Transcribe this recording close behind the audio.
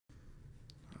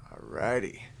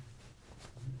Alrighty.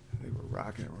 I think we're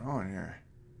rocking and rolling here.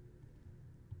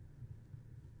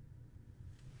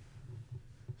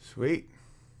 Sweet.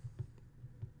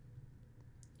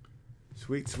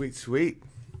 Sweet.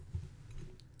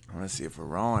 I want to see if we're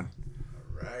rolling.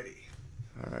 Alrighty.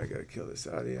 Alright, gotta kill this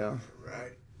audio.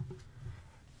 Alright.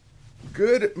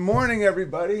 Good morning,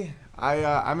 everybody.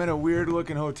 I'm in a weird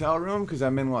looking hotel room because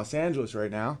I'm in Los Angeles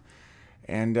right now.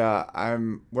 And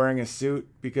I'm wearing a suit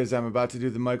because I'm about to do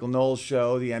the Michael Knowles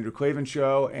show, the Andrew Klavan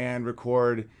show, and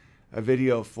record a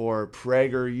video for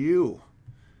PragerU.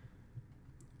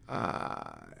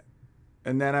 And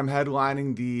then I'm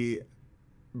headlining the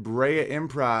Brea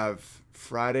Improv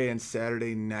Friday and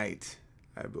Saturday night,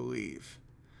 I believe.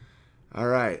 All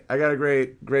right, I got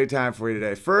a great time for you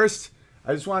today. First,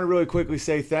 I just want to really quickly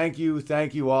say thank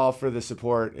you all for the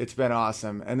support. It's been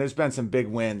awesome, and there's been some big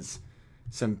wins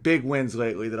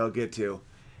lately that I'll get to.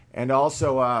 And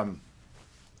also, I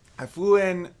flew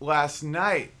in last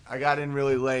night. I got in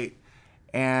really late,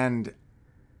 and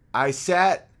I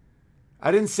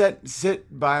didn't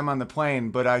sit by him on the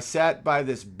plane, but I sat by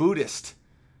this Buddhist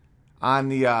on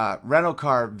the rental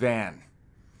car van.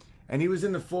 And he was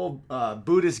in the full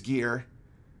Buddhist gear,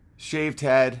 shaved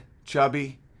head,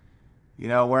 chubby,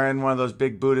 wearing one of those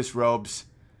big Buddhist robes.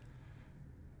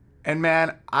 And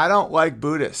man, I don't like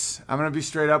Buddhists. I'm going to be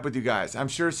straight up with you guys. I'm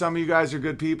sure some of you guys are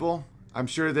good people. I'm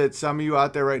sure that some of you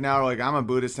out there right now are like, I'm a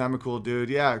Buddhist, I'm a cool dude.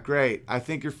 Yeah, great. I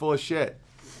think you're full of shit.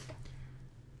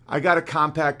 I got a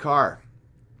compact car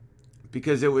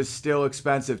because it was still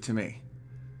expensive to me.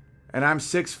 And I'm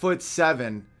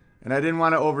 6'7", and I didn't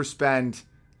want to overspend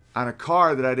on a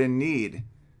car that I didn't need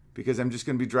because I'm just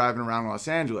going to be driving around Los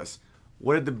Angeles.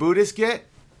 What did the Buddhist get?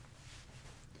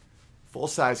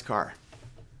 Full-size car.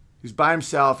 He was by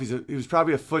himself. He was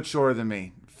probably a foot shorter than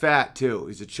me. Fat, too.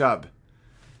 He's a chub.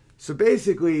 So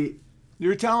basically,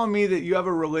 you're telling me that you have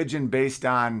a religion based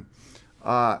on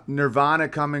nirvana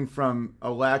coming from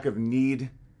a lack of need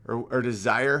or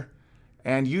desire,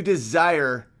 and you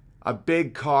desire a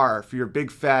big car for your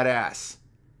big fat ass.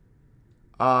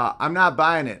 I'm not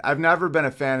buying it. I've never been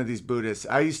a fan of these Buddhists.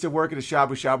 I used to work at a shabu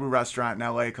shabu restaurant in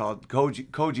LA called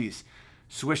Koji's.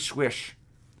 Swish,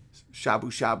 shabu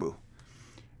shabu.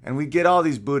 And we get all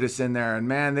these Buddhists in there, and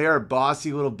man, they are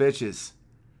bossy little bitches.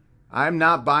 I'm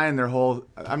not buying their whole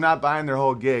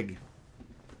gig.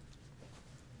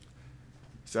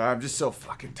 So I'm just so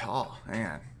fucking tall,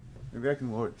 man. Maybe I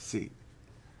can lower the seat.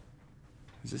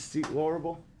 Is this seat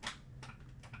lowerable?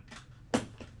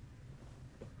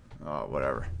 Oh,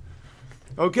 whatever.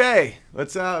 Okay,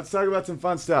 let's talk about some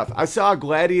fun stuff. I saw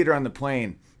Gladiator on the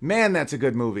plane. Man, that's a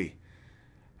good movie.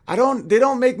 They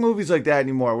don't make movies like that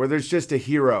anymore where there's just a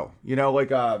hero, like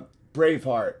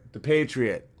Braveheart, The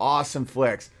Patriot, awesome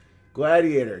flicks.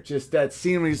 Gladiator, just that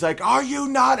scene where he's like, "Are you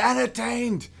not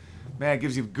entertained?" Man, it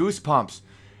gives you goosebumps.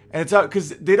 And it's because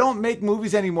they don't make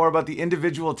movies anymore about the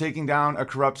individual taking down a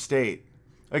corrupt state.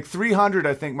 Like 300,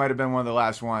 I think, might have been one of the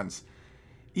last ones.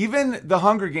 Even The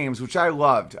Hunger Games, which I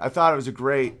loved. I thought it was it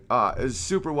was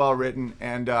super well written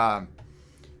and a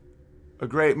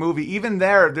great movie. Even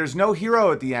there's no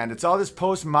hero at the end. It's all this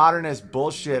postmodernist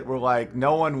bullshit where like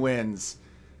no one wins.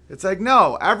 It's like,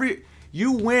 no,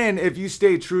 you win if you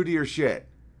stay true to your shit.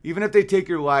 Even if they take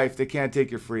your life, they can't take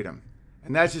your freedom.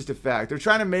 And that's just a fact. They're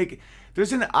trying to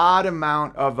there's an odd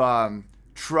amount of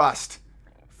trust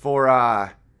for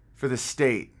the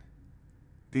state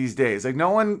these days. Like no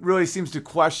one really seems to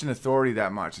question authority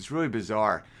that much. It's really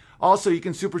bizarre. Also, you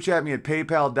can super chat me at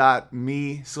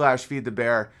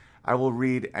paypal.me/feedthebear. I will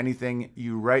read anything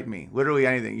you write me. Literally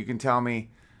anything. You can tell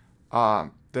me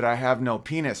that I have no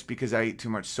penis because I eat too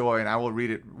much soy, and I will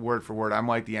read it word for word. I'm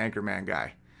like the Anchorman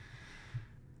guy.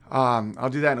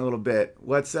 I'll do that in a little bit.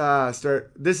 Let's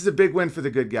start. This is a big win for the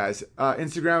good guys.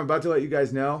 Instagram, I'm about to let you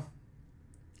guys know,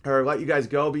 or let you guys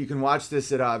go, but you can watch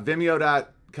this at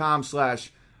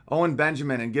vimeo.com/Owen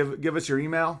Benjamin and give us your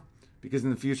email, because in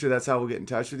the future, that's how we'll get in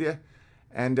touch with you.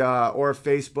 And or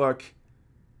Facebook.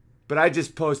 But I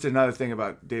just posted another thing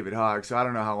about David Hogg, so I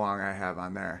don't know how long I have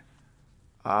on there.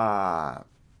 But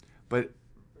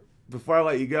before I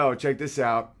let you go, check this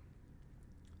out.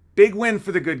 Big win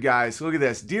for the good guys. Look at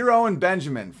this. Dear Owen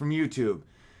Benjamin from YouTube.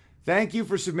 Thank you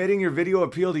for submitting your video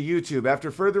appeal to YouTube.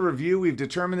 After further review, we've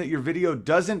determined that your video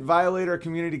doesn't violate our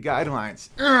community guidelines.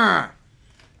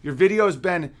 Your video has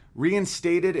been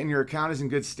reinstated and your account is in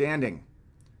good standing.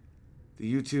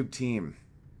 The YouTube team.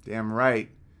 Damn right.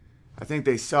 I think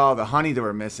they saw the honey they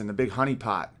were missing, the big honey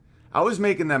pot. I was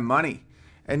making them money.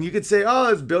 And you could say, oh,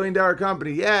 it's a $1 billion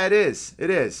company. Yeah, it is. It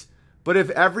is. But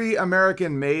if every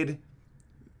American made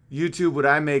YouTube what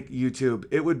I make YouTube,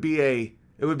 it would be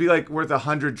it would be like worth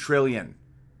 100 trillion.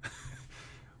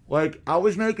 Like, I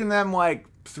was making them like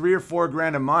 $3 or $4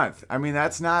 grand a month. I mean,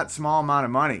 that's not small amount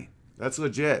of money. That's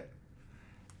legit.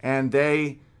 And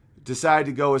they decide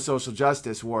to go with social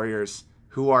justice warriors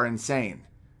who are insane.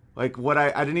 Like, what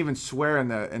I didn't even swear in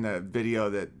the video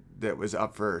that was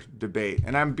up for debate.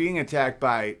 And I'm being attacked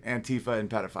by Antifa and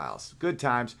pedophiles. Good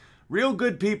times. Real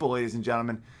good people, ladies and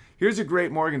gentlemen. Here's a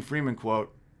great Morgan Freeman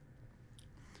quote.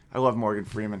 I love Morgan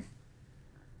Freeman.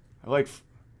 I like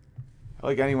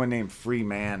anyone named Free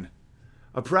Man.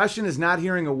 Oppression is not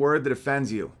hearing a word that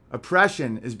offends you.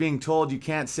 Oppression is being told you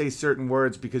can't say certain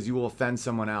words because you will offend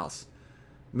someone else.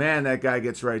 Man, that guy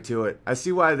gets right to it. I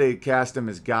see why they cast him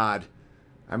as God.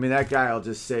 I mean, that guy will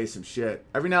just say some shit.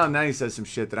 Every now and then he says some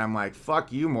shit that I'm like,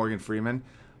 fuck you, Morgan Freeman.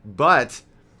 But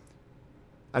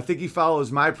I think he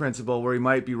follows my principle where he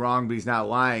might be wrong, but he's not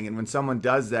lying. And when someone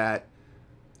does that,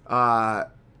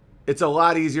 it's a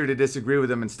lot easier to disagree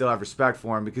with him and still have respect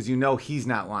for him because you know he's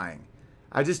not lying.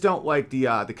 I just don't like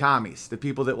the commies, the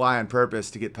people that lie on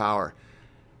purpose to get power.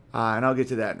 And I'll get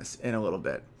to that in a little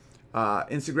bit.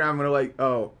 Instagram, I'm going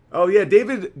to oh yeah,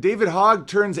 David Hogg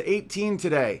turns 18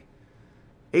 today.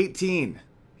 18.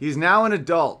 He's now an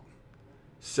adult.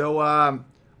 So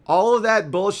all of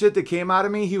that bullshit that came out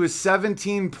of me, he was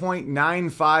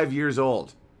 17.95 years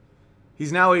old.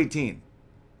 He's now 18.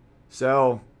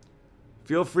 So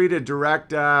feel free to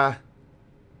direct, whatever.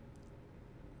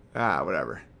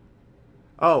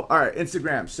 Oh, all right,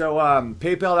 Instagram. So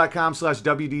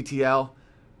paypal.com/WDTL.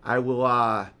 I will,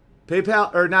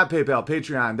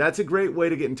 Patreon. That's a great way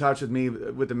to get in touch with me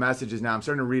with the messages now. I'm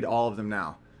starting to read all of them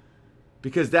now.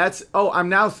 Because I'm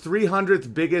now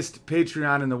 300th biggest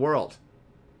Patreon in the world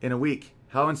in a week.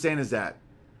 How insane is that?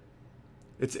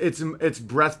 It's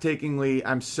breathtakingly,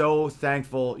 I'm so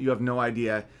thankful, you have no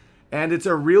idea. And it's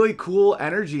a really cool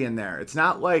energy in there. It's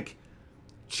not like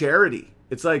charity.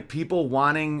 It's like people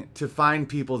wanting to find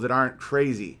people that aren't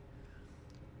crazy.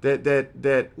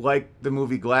 That like the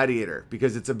movie Gladiator,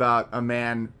 because it's about a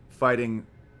man fighting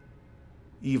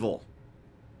evil.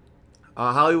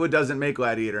 Hollywood doesn't make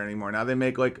Gladiator anymore. Now they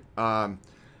make like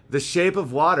The Shape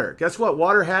of Water. Guess what?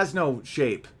 Water has no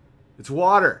shape. It's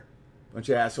water. Bunch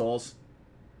of assholes.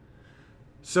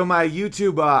 So my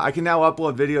YouTube, I can now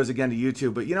upload videos again to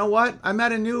YouTube. But you know what? I'm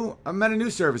at a new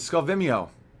service. It's called Vimeo.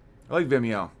 I like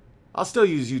Vimeo. I'll still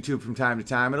use YouTube from time to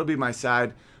time. It'll be my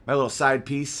little side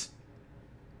piece.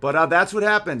 But that's what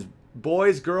happens.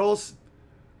 Boys, girls,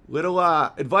 little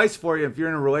advice for you if you're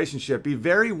in a relationship. Be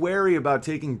very wary about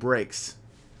taking breaks.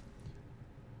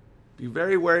 Be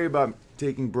very wary about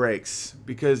taking breaks.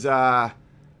 Because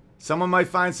someone might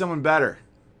find someone better.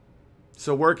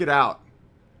 So work it out.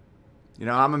 You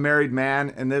know, I'm a married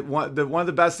man. And one of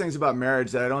the best things about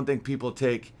marriage that I don't think people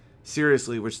take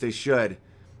seriously, which they should,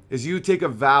 is you take a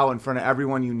vow in front of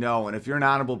everyone you know. And if you're an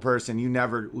honorable person, you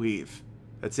never leave.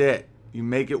 That's it. You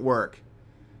make it work.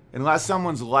 Unless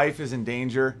someone's life is in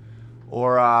danger,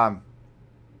 or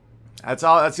that's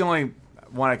the only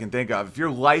one I can think of. If your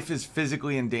life is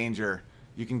physically in danger,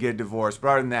 you can get divorced. But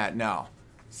other than that, no.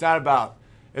 It's not about,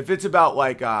 if it's about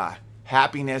like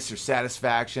happiness or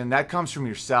satisfaction, that comes from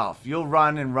yourself. You'll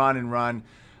run and run and run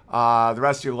the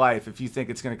rest of your life if you think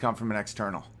it's going to come from an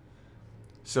external.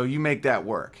 So you make that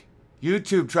work.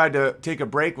 YouTube tried to take a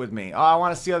break with me. Oh, I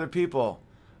want to see other people.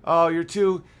 Oh, you're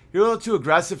a little too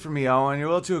aggressive for me, Owen. You're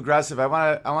a little too aggressive. I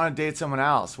want to date someone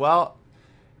else. Well,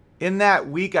 in that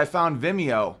week, I found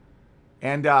Vimeo,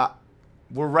 and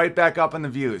we're right back up on the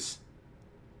views.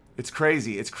 It's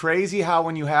crazy. It's crazy how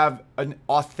when you have an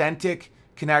authentic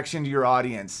connection to your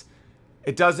audience,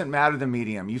 it doesn't matter the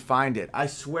medium. You find it. I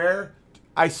swear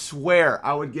I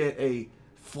would get a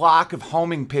flock of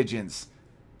homing pigeons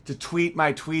to tweet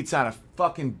my tweets on a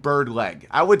fucking bird leg.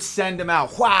 I would send them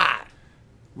out. Wha!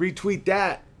 Retweet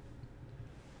that.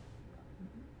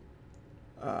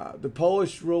 The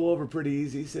Polish roll over pretty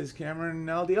easy, says Cameron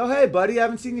Neldy. Oh, hey, buddy. I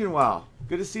haven't seen you in a while.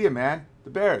 Good to see you, man.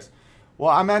 The Bears. Well,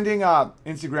 I'm ending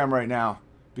Instagram right now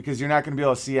because you're not going to be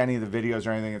able to see any of the videos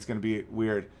or anything. It's going to be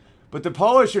weird. But the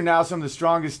Polish are now some of the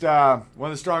strongest, one of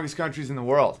the strongest countries in the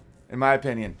world, in my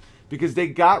opinion, because they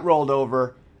got rolled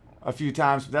over a few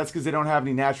times, but that's because they don't have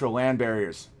any natural land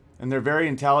barriers. And they're very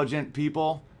intelligent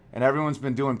people, and everyone's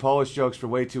been doing Polish jokes for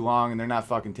way too long, and they're not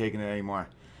fucking taking it anymore.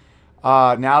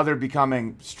 Now they're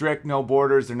becoming strict, no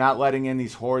borders. They're not letting in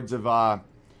these hordes of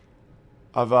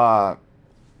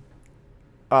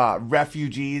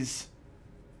refugees.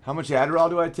 How much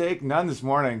Adderall do I take? None this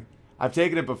morning. I've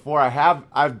taken it before.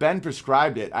 I've been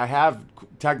prescribed it. I have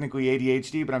technically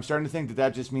ADHD, but I'm starting to think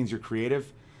that just means you're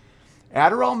creative.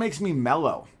 Adderall makes me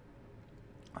mellow.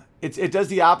 it does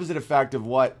the opposite effect of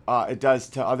what it does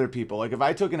to other people. Like if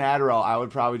I took an Adderall, I would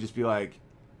probably just be like,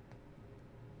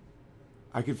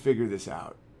 I could figure this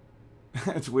out.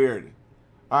 It's weird.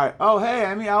 All right. Oh, hey,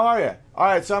 Emmy, how are you? All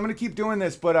right, so I'm going to keep doing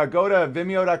this, but go to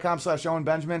vimeo.com/Owen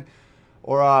Benjamin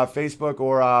or Facebook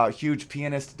or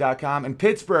hugepianist.com. In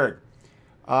Pittsburgh,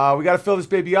 we got to fill this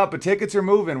baby up, but tickets are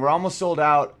moving. We're almost sold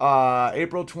out.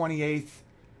 April 28th,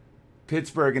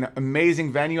 Pittsburgh, an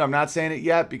amazing venue. I'm not saying it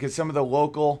yet because some of the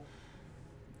local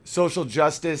social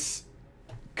justice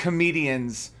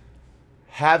comedians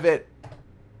have it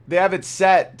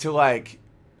set to like,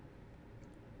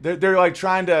 they're like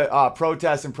trying to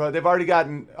protest and they've already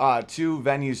gotten 2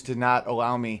 venues to not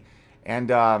allow me, and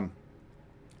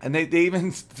they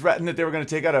even threatened that they were going to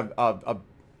take out a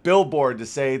billboard to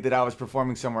say that I was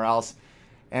performing somewhere else,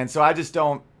 and so I just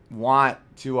don't want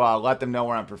to let them know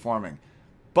where I'm performing.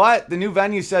 But the new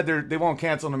venue said they won't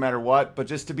cancel no matter what. But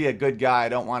just to be a good guy, I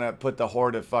don't want to put the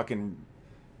horde of fucking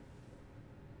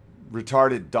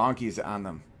retarded donkeys on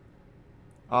them.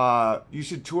 You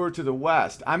should tour to the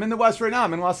West. I'm in the West right now.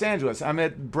 I'm in Los Angeles. I'm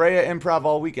at Brea Improv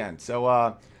all weekend.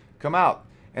 So come out.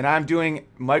 And I'm doing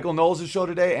Michael Knowles' show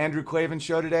today, Andrew Klavan's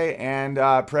show today, and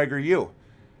PragerU.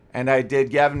 And I did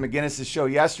Gavin McGinnis' show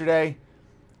yesterday.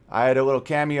 I had a little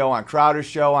cameo on Crowder's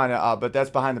show, but that's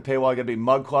behind the paywall. I got to be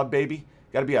Mug Club, baby.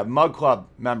 Got to be a Mug Club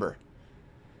member.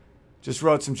 Just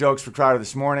wrote some jokes for Crowder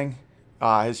this morning.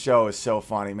 His show is so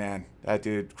funny, man. That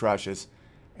dude crushes.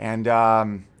 And,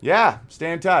 yeah,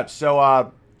 stay in touch.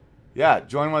 So, yeah,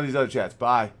 join one of these other chats.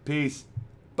 Bye. Peace.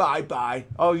 Bye.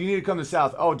 Oh, you need to come to the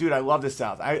South. Oh, dude, I love the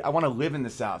South. I want to live in the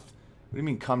South. What do you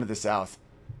mean come to the South?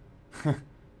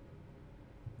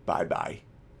 Bye.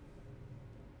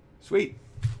 Sweet.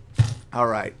 All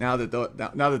right, now that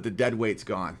the dead weight's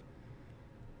gone.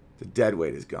 The dead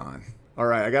weight is gone. All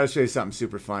right, I got to show you something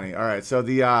super funny. All right, so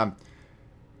that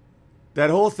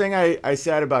whole thing I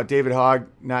said about David Hogg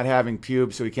not having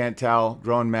pubes, so he can't tell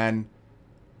grown men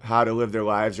how to live their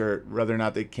lives or whether or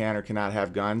not they can or cannot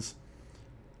have guns.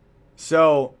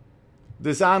 So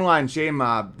this online shame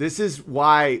mob, this is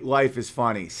why life is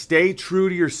funny. Stay true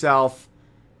to yourself.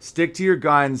 Stick to your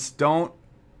guns. Don't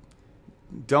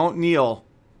kneel,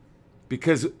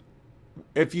 because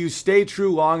if you stay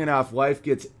true long enough, life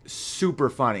gets super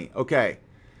funny. Okay.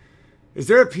 Is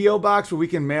there a P.O. box where we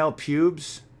can mail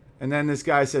pubes? And then this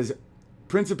guy says,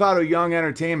 Principato Young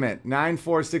Entertainment,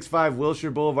 9465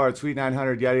 Wilshire Boulevard, Suite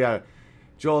 900, yada, yada.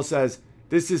 Joel says,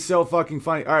 this is so fucking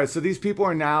funny. All right, so these people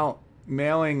are now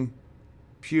mailing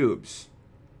pubes.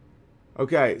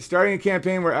 Okay, starting a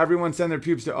campaign where everyone send their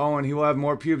pubes to Owen. He will have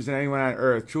more pubes than anyone on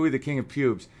earth. Truly the king of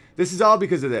pubes. This is all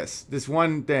because of this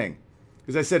one thing.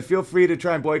 Because I said, feel free to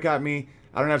try and boycott me.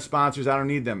 I don't have sponsors. I don't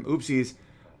need them. Oopsies.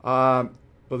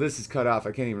 Well, this is cut off.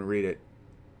 I can't even read it.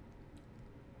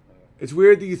 It's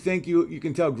weird that you think you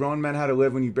can tell grown men how to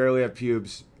live when you barely have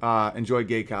pubes. Enjoy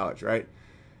gay college, right?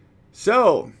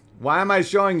 So, why am I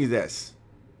showing you this?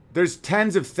 There's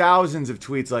tens of thousands of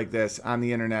tweets like this on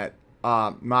the internet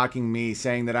mocking me,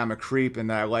 saying that I'm a creep and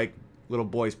that I like little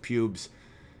boys' pubes,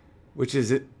 which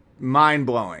is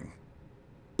mind-blowing.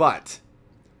 But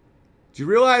do you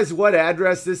realize what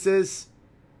address this is?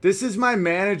 This is my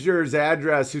manager's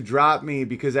address who dropped me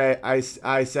because I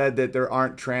said that there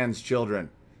aren't trans children.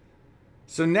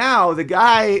 So now the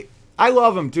guy, I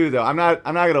love him too though. I'm not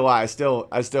gonna lie. I still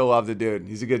love the dude.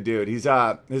 He's a good dude. His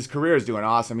career is doing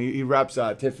awesome. He reps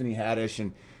Tiffany Haddish,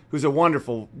 and who's a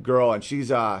wonderful girl, and she's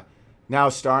now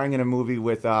starring in a movie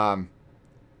with what's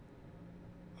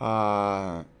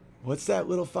that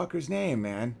little fucker's name,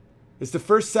 man? It's the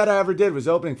first set I ever did was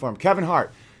opening for him. Kevin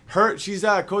Hart. She's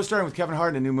co-starring with Kevin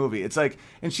Hart in a new movie. It's like,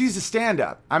 and she's a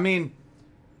stand-up. I mean,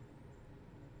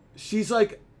 she's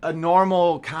like a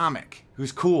normal comic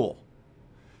who's cool.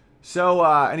 So,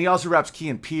 and he also reps Key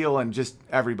and Peele and just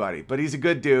everybody. But he's a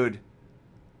good dude.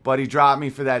 But he dropped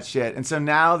me for that shit. And so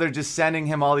now they're just sending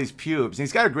him all these pubes. And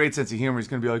he's got a great sense of humor. He's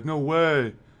going to be like, no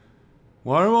way.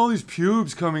 Why are all these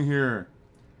pubes coming here?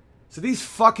 So these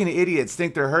fucking idiots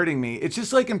think they're hurting me. It's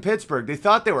just like in Pittsburgh. They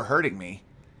thought they were hurting me.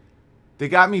 They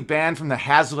got me banned from the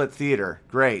Hazlitt Theater.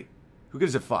 Great. Who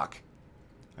gives a fuck?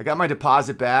 I got my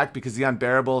deposit back because the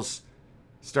Unbearables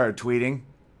started tweeting.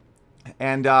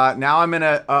 And now I'm in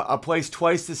a place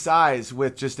twice the size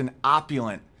with just an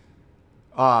opulent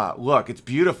look. It's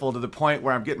beautiful to the point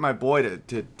where I'm getting my boy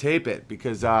to tape it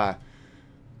because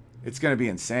it's going to be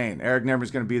insane. Eric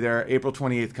Nemmer's going to be there. April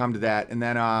 28th, come to that. And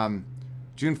then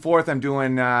June 4th, I'm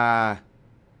doing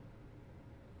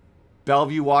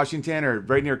Bellevue, Washington, or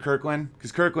right near Kirkland.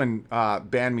 Because Kirkland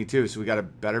banned me too, so we got a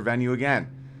better venue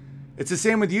again. It's the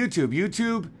same with YouTube.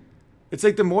 YouTube It's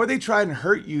like the more they try and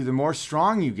hurt you, the more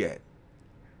strong you get.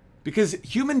 Because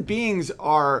human beings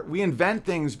we invent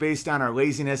things based on our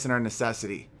laziness and our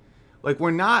necessity. Like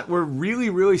we're really,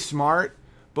 really smart,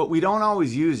 but we don't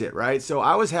always use it, right? So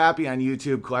I was happy on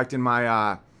YouTube collecting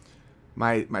my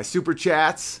my super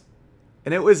chats.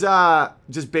 And it was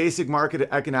just basic market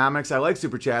economics. I like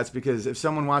super chats because if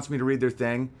someone wants me to read their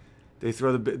thing, they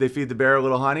feed the bear a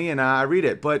little honey and I read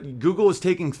it. But Google is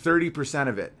taking 30%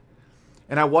 of it.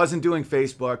 And I wasn't doing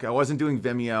Facebook, I wasn't doing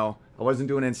Vimeo, I wasn't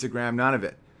doing Instagram, none of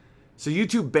it. So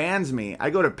YouTube bans me. I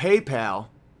go to PayPal,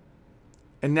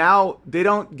 and now they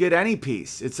don't get any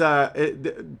piece.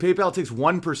 PayPal takes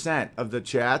 1% of the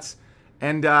chats,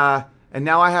 and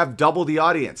now I have double the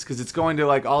audience because it's going to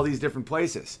like all these different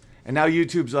places. And now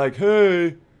YouTube's like,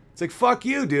 hey, it's like, fuck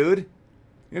you, dude. You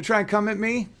gonna try and come at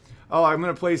me? Oh, I'm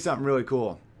gonna play something really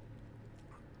cool.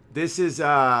 This is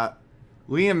Liam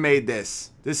made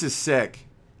this. This is sick.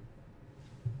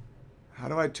 How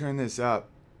do I turn this up?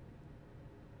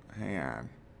 Hang on.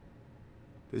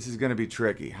 This is going to be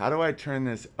tricky. How do I turn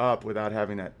this up without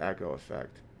having that echo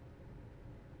effect?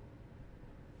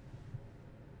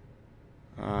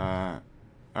 All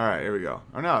right, here we go.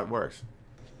 Oh, no, it works.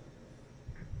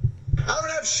 I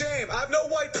don't have shame. I have no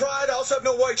white pride. I also have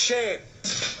no white shame.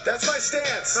 That's my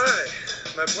stance. Hi.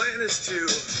 My plan is to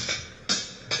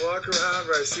walk around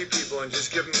where I see people and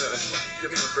just give them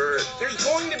the bird. There's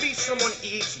going to be someone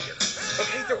easier.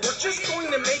 Okay, that we're just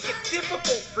going to make it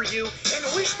difficult for you and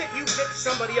wish that you picked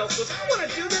somebody else. So if you want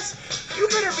to do this, you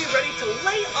better be ready to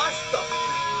lay us the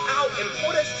out and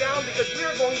put us down because we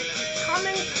are going to keep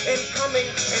coming and coming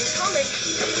and coming.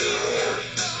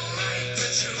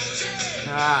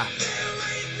 Ah.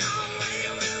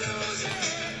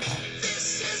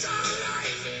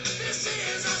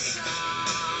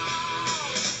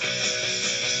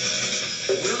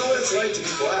 We don't know what it's like to be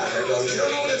black. I go, you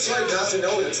don't know what it's like not to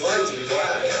know what it's like to be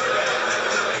black.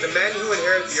 The men who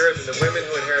inherit the earth and the women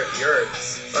who inherit the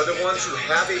earth are the ones who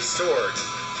have a sword,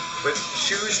 but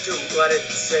choose to let it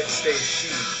stay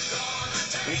sheathed.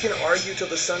 We can argue till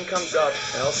the sun comes up,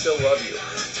 and I'll still love you,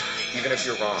 even if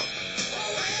you're wrong.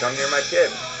 If you come near my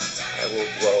kid, I will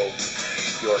blow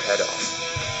your head off.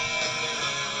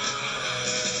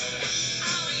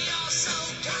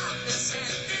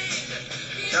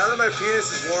 Now that my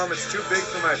penis is warm, it's too big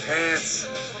for my pants.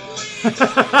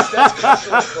 That's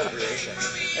cultural appropriation.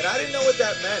 And I didn't know what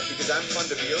that meant because I'm fun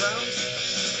to be around.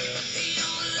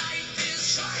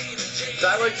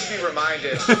 But I like to be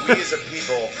reminded we as a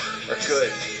people are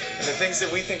good. And the things that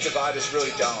we think divide us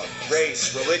really don't.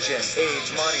 Race, religion,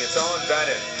 age, money, it's all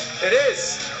embedded. It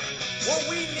is. What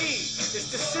we need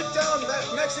is to sit down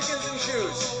Mexicans and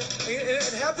Jews and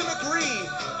have them agree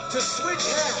to switch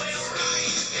hats.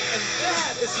 And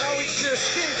that is how we cure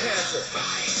skin cancer.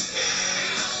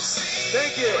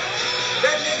 Thank you.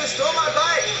 That nigga stole my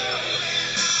bike.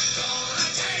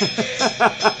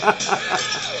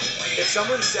 If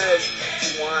someone says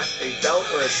you want a belt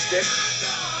or a stick,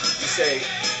 you say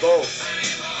both.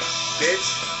 Bitch.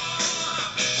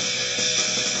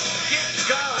 Get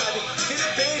God, get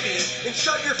a baby, and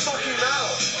shut your fucking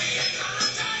mouth.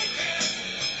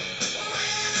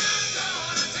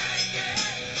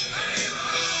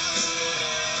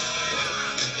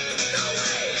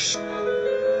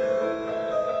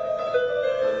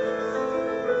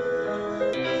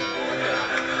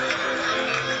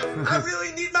 I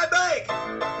really need my bike.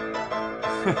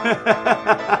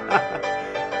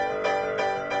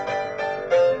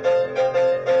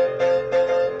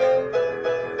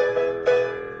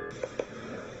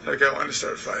 Like I want to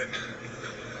start fighting.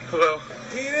 Hello?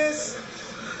 Penis?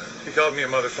 He called me a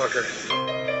motherfucker.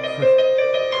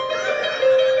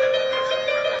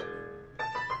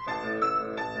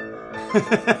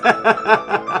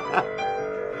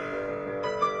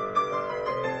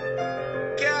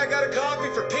 Yeah, I got a coffee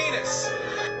for penis.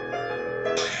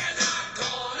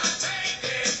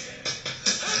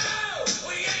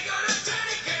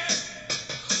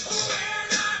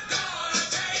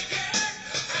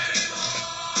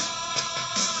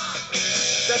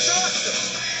 That's awesome.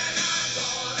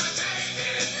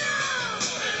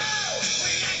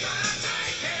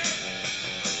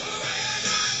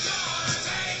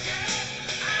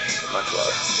 Much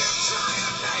love.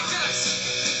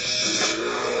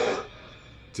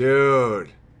 Dude,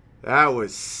 that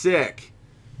was sick.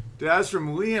 Dude, that was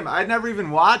from Liam. I'd never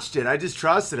even watched it. I just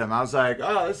trusted him. I was like,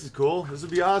 oh, this is cool. This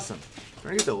would be awesome. I'm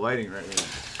trying to get the lighting right here.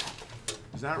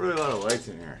 There's not really a lot of lights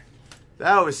in here.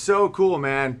 That was so cool,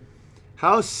 man.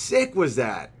 How sick was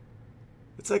that?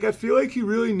 It's like, I feel like he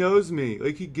really knows me.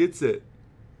 Like, he gets it.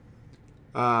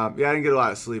 Yeah, I didn't get a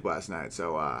lot of sleep last night,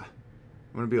 so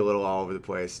I'm going to be a little all over the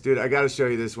place. Dude, I got to show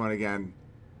you this one again.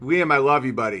 Liam, I love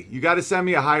you, buddy. You got to send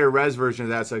me a higher res version of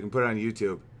that so I can put it on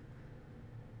YouTube.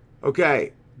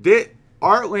 Okay.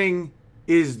 Artling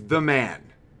is the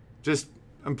man. Just,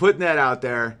 I'm putting that out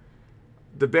there.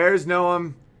 The Bears know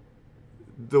him.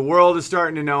 The world is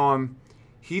starting to know him.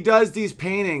 He does these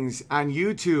paintings on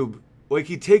YouTube. Like,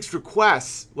 he takes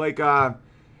requests. Like, and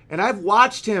I've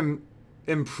watched him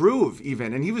improve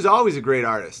even. And he was always a great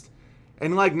artist.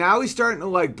 And, like, now he's starting to,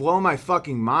 like, blow my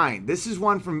fucking mind. This is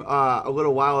one from a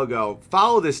little while ago.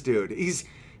 Follow this dude.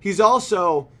 He's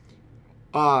also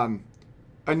a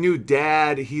new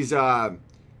dad. He's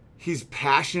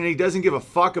passionate. He doesn't give a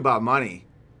fuck about money.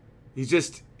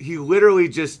 He literally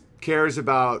just cares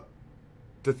about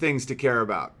the things to care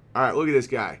about. All right, look at this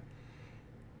guy.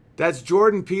 That's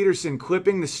Jordan Peterson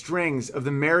clipping the strings of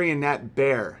the marionette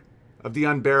bear of The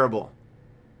Unbearable.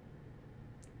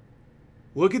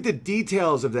 Look at the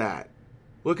details of that.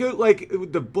 Look at, like,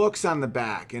 the books on the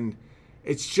back. And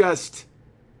it's just,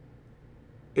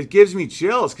 it gives me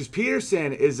chills because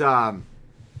Peterson is,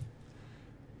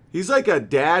 he's like a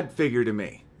dad figure to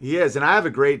me. He is. And I have a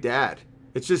great dad.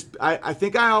 It's just, I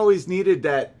think I always needed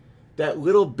that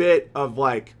little bit of,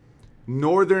 like,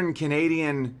 Northern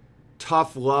Canadian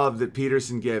tough love that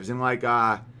Peterson gives. And, like,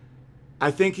 I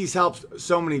think he's helped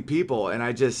so many people. And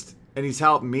he's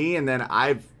helped me. And then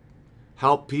I've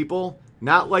help people,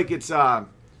 not like it's not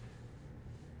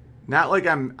like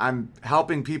I'm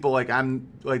helping people like I'm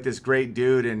like this great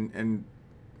dude, and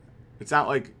it's not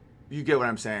like, you get what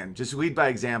I'm saying. Just lead by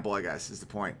example, I guess, is the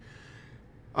point.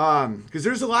 Because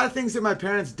there's a lot of things that my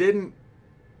parents didn't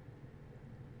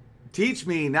teach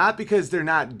me, not because they're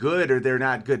not good or they're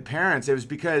not good parents. It was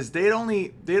because they had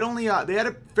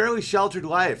a fairly sheltered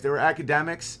life. They were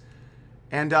academics.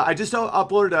 And I just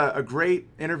uploaded a great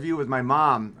interview with my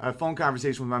mom, a phone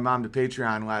conversation with my mom to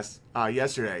Patreon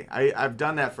yesterday. I've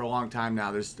done that for a long time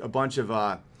now. There's a bunch of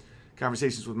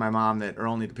conversations with my mom that are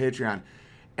only to Patreon.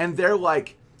 And they're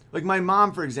like my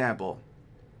mom, for example,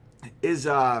 is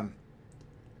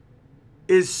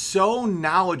so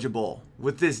knowledgeable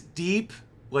with this deep,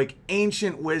 like,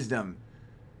 ancient wisdom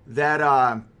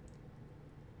that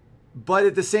but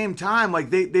at the same time,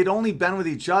 like, they'd only been with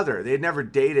each other. They'd never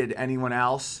dated anyone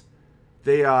else.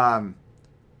 They'd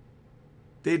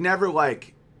never,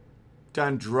 like,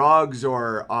 done drugs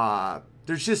or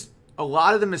there's just a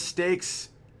lot of the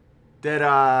mistakes that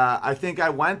I think I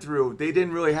went through. They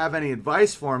didn't really have any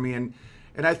advice for me, and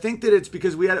I think that it's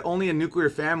because we had only a nuclear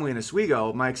family in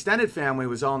Oswego. My extended family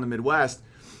was all in the Midwest,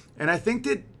 and I think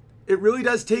that it really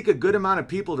does take a good amount of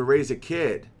people to raise a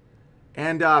kid.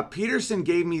 And Peterson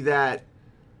gave me that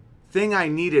thing I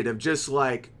needed of just,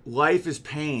 like, life is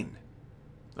pain.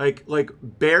 Like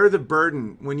bear the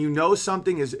burden. When you know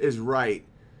something is right,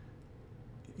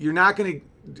 you're not going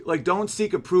to, like, don't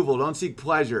seek approval. Don't seek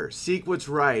pleasure. Seek what's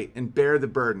right and bear the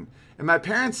burden. And my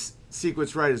parents seek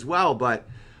what's right as well. But,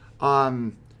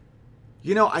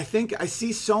 you know, I think I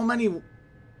see so many,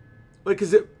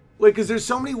 because there's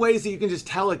so many ways that you can just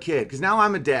tell a kid. Because now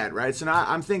I'm a dad, right? So now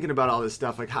I'm thinking about all this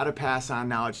stuff, like how to pass on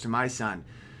knowledge to my son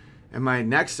and my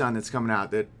next son that's coming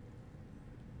out.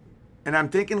 And I'm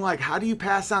thinking, like, how do you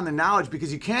pass on the knowledge?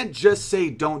 Because you can't just say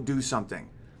don't do something.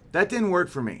 That didn't work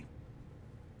for me.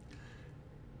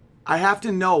 I have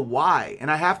to know why.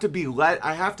 And I have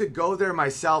to go there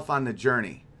myself on the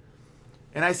journey.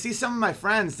 And I see some of my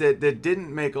friends that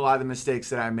didn't make a lot of the mistakes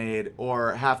that I made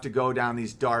or have to go down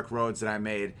these dark roads that I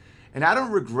made. And I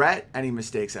don't regret any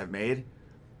mistakes I've made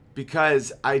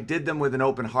because I did them with an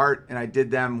open heart and I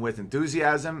did them with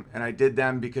enthusiasm and I did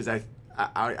them because I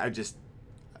just,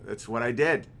 that's what I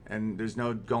did and there's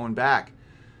no going back.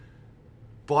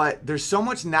 But there's so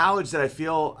much knowledge that I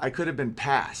feel I could have been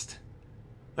passed.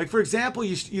 Like, for example,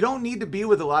 you don't need to be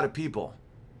with a lot of people.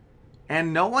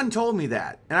 And no one told me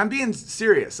that. And I'm being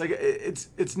serious. Like,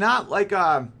 it's not like,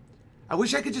 I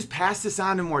wish I could just pass this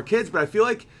on to more kids, but I feel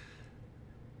like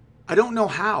I don't know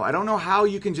how. I don't know how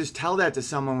you can just tell that to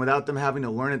someone without them having to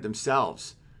learn it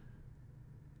themselves.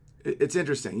 It's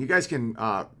interesting. You guys can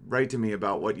write to me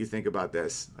about what you think about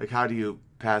this. Like, how do you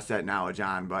pass that knowledge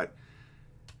on? But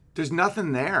there's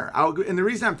nothing there. And the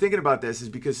reason I'm thinking about this is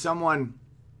because someone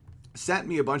sent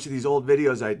me a bunch of these old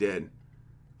videos I did.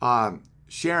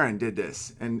 Sharon did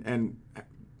this, and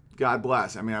God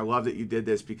bless. I mean, I love that you did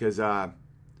this because I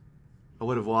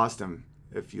would have lost him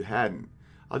if you hadn't.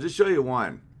 I'll just show you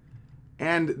one.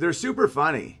 And they're super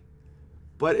funny,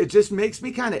 but it just makes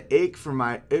me kind of ache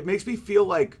it makes me feel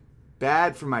like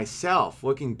bad for myself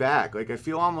looking back. Like, I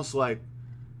feel almost like,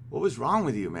 what was wrong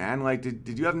with you, man? Like,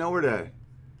 did you have nowhere to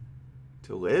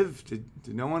to live? Did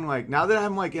no one like, now that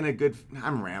I'm like in a good,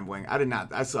 I'm rambling.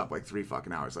 I slept like 3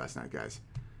 fucking hours last night, guys.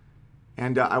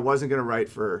 And I wasn't going to write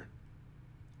for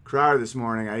Crowder this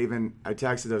morning. I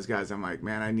texted those guys. I'm like,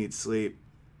 man, I need sleep.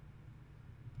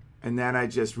 And then I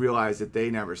just realized that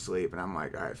they never sleep. And I'm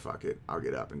like, all right, fuck it. I'll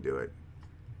get up and do it.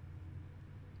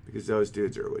 Because those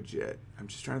dudes are legit. I'm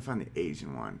just trying to find the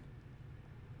Asian one.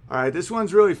 All right, this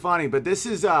one's really funny, but this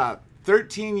is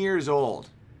 13 years old.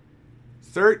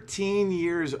 13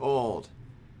 years old,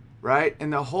 right?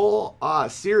 And the whole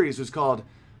series was called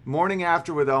Morning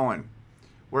After with Owen,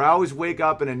 where I always wake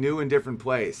up in a new and different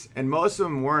place. And most of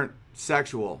them weren't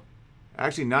sexual.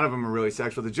 Actually, none of them were really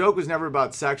sexual. The joke was never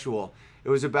about sexual. It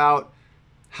was about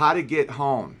how to get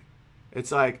home.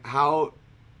 It's like how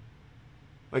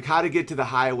to get to the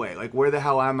highway. Like, where the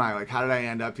hell am I? Like, how did I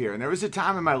end up here? And there was a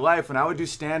time in my life when I would do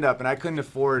stand-up and I couldn't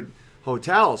afford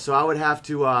hotels. So I would have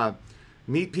to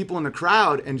meet people in the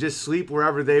crowd and just sleep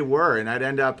wherever they were. And I'd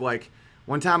end up like,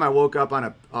 one time I woke up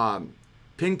on a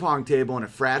ping pong table in a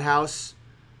frat house.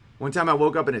 One time I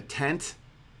woke up in a tent.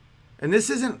 And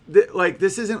this isn't like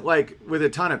with a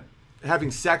ton of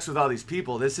having sex with all these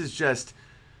people. This is just,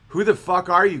 who the fuck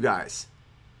are you guys?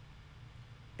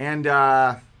 And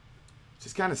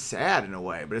just kind of sad in a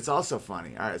way, but it's also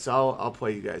funny. All right, so I'll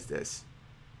play you guys this.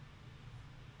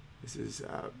 This is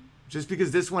just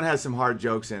because this one has some hard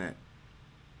jokes in it.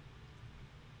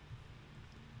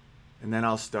 And then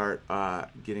I'll start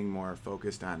getting more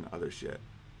focused on other shit.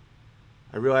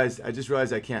 I just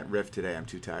realized I can't riff today. I'm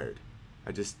too tired.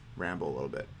 I just ramble a little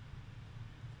bit.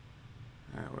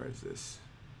 All right, where is this?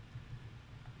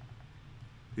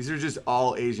 These are just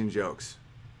all Asian jokes.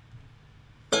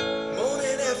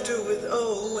 Morning after with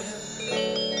Owen.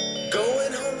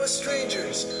 Going home with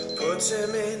strangers puts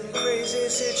him in crazy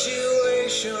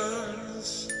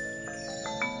situations.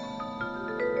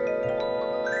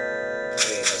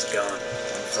 Hey, how's it going?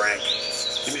 I'm Frank.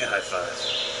 Give me a high five.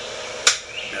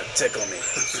 Now tickle me.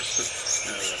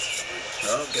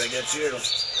 Oh, gonna get you.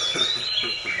 That's the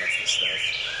stuff.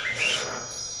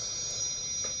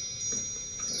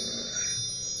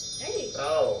 Hey,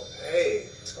 Oh, hey,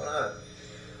 what's going on?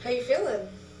 how you feeling?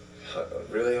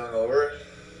 Really hungover?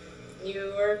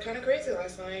 You were kind of crazy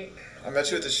last night. I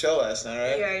met you at the show last night,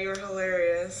 right? Yeah, you were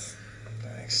hilarious.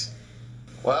 Thanks.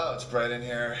 Wow, it's bright in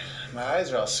here. My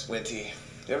eyes are all squinty.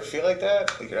 Do you ever feel like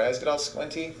that? Like your eyes get all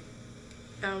squinty?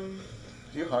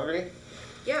 You hungry?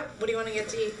 Yeah, what do you want to get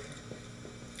to eat?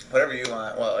 Whatever you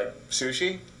want. What, like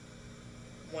sushi?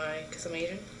 Why? Because I'm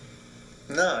Asian?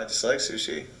 No, I just like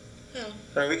sushi. No,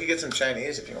 I mean, we could get some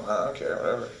Chinese if you want. I don't care,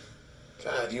 whatever.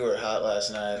 God, you were hot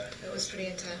last night. it was pretty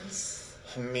intense.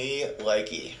 Me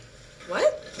likey.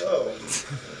 What? Whoa.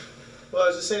 Well, I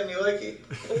was just saying me likey.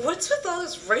 What's with all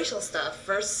this racial stuff?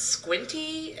 First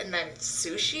squinty, and then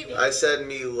sushi? I said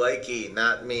me likey,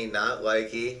 not me not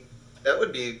likey. That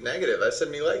would be negative. I said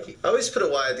me likey. I always put a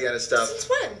Y at the end of stuff. Since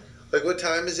when? Like, what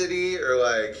time is it, E? Or,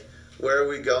 like, where are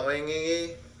we going,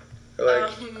 E? Or,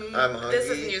 like, I'm hungry. This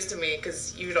is news to me,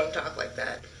 because you don't talk like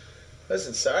that.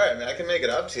 Listen, sorry. I mean, I can make it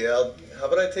up to you. How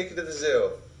about I take you to the zoo?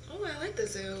 Oh, I like the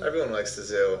zoo. Everyone likes the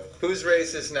zoo. Who's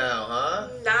racist now, huh?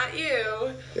 Not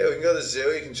you. Yeah, we can go to the zoo.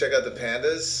 You can check out the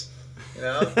pandas. You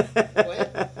know?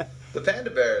 What? The panda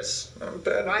bears. I'm a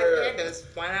panda Why bear. pandas?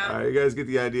 Why not? All right, you guys get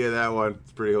the idea of that one.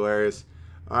 It's pretty hilarious.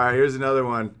 All right, here's another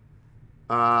one.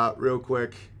 Real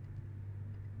quick.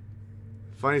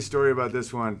 Funny story about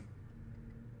this one.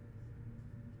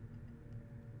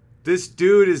 This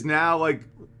dude is now like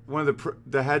one of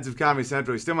the heads of Comedy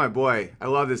Central. He's still my boy. I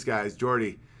love this guy. It's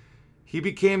Jordy. He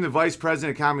became the vice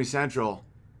president of Comedy Central.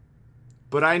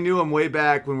 But I knew him way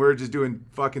back when we were just doing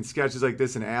fucking sketches like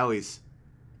this in alleys.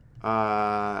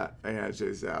 Yeah, check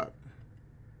this out.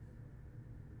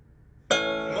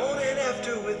 Morning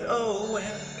after with Owen.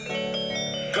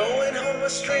 Going home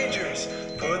with strangers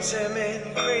puts him in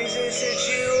crazy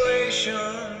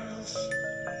situations.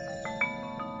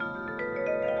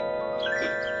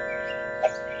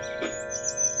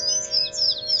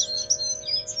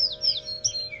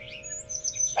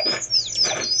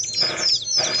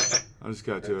 I'll just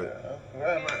go to it.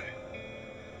 Where am I?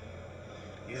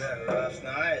 You had a rough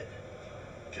night.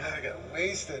 God, I got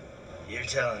wasted. You're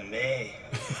telling me.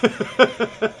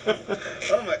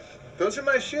 Oh my, those are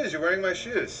my shoes. You're wearing my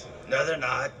shoes. No, they're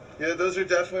not. Yeah, those are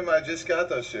definitely my, I just got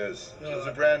those shoes. No, Those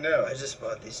are brand new. I just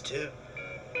bought these too.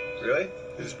 Really?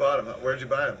 You just bought them. Where'd you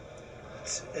buy them?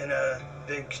 It's in a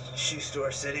big shoe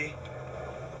store city.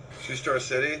 Shoe Store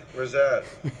City? Where's that?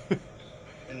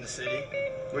 In the city.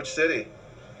 Which city?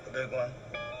 The big one.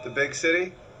 The big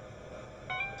city?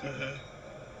 Mm-hmm.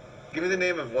 Give me the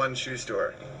name of one shoe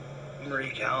store. Marie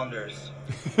Callender's.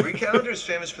 Marie Callender's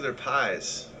famous for their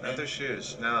pies, not their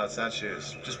shoes. No, it's not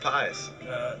shoes. Just pies.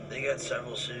 They got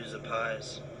several shoes of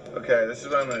pies. Okay, this is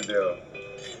what I'm gonna do.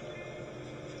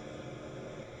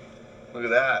 Look at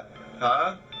that.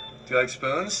 Huh? Do you like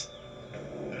spoons?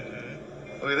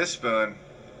 Look at this spoon.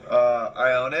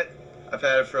 I own it. I've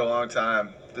had it for a long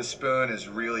time. This spoon is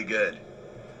really good.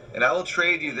 And I will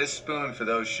trade you this spoon for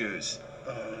those shoes.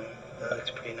 That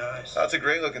looks pretty nice. That's a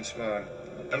great looking spoon.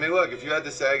 I mean, look, if you had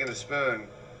this egg and the spoon,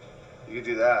 you could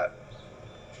do that.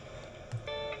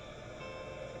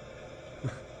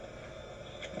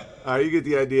 All right, you get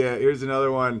the idea. Here's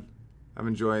another one. I'm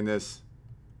enjoying this.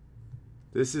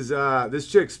 This is this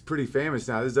chick's pretty famous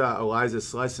now. This is Eliza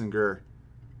Schlesinger.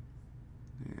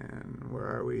 And where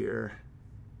are we here?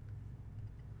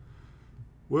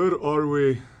 Where are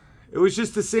we? It was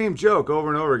just the same joke over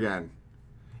and over again.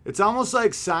 It's almost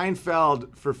like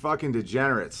Seinfeld for fucking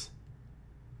degenerates.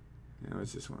 Yeah,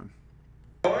 what's this one?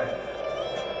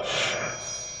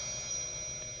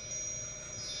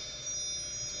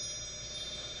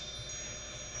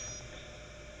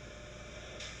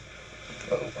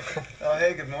 Oh,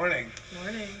 hey, good morning.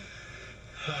 Morning.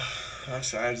 I'm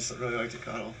sorry, I just really like to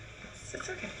cuddle. It's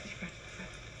okay.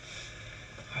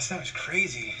 That sounds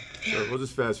crazy. So we'll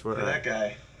just fast forward. Look at that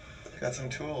guy. Got some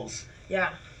tools.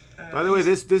 Yeah. By the way,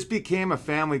 this became a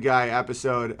Family Guy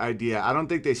episode idea. I don't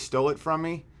think they stole it from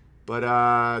me, but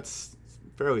it's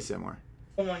fairly similar.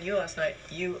 On you last night.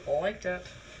 You liked it.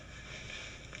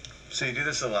 So you do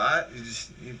this a lot?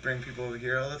 You bring people over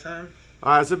here all the time?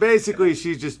 All right, so basically,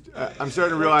 she's just. I'm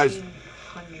starting to realize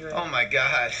 1,400. Oh my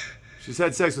god. she's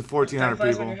had sex with 1,400 Time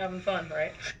flies when people. you're having fun,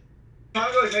 right?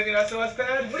 Congo's maybe not so much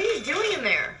bad. What are you doing in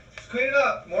there? Clean it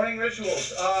up. Morning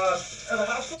rituals. At the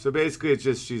hospital. So basically, it's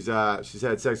just she's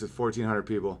had sex with 1,400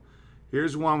 people.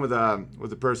 Here's one with a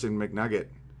person McNugget.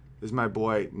 This is my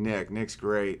boy Nick. Nick's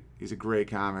great. He's a great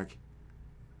comic.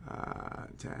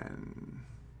 10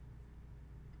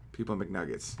 people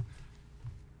McNuggets.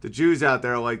 The Jews out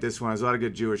there like this one. There's a lot of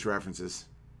good Jewish references.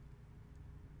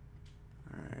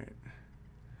 All right.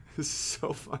 This is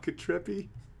so fucking trippy.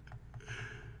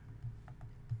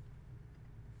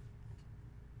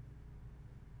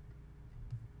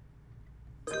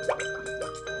 What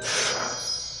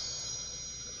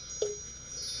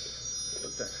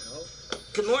the hell?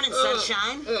 Good morning,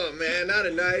 sunshine. Oh man, not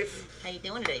a knife. How you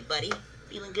doing today, buddy?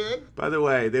 Feeling good? By the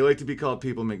way, they like to be called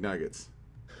people McNuggets.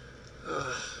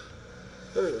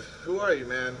 Who are you,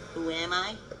 man? Who am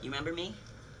I? You remember me?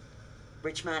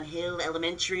 Richmond Hill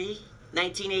Elementary,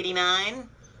 1989?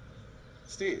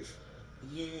 Steve.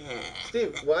 Yeah.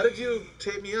 Steve, why did you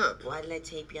tape me up? Why did I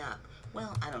tape you up?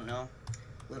 Well, I don't know.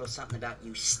 A little something about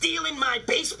you stealing my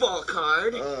baseball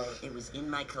card. It was in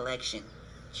my collection.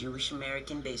 Jewish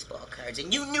American baseball cards.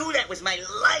 And you knew that was my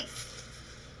life.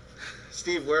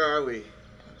 Steve, where are we?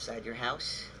 Outside your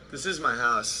house? This is my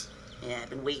house. Yeah,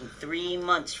 I've been waiting 3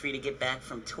 months for you to get back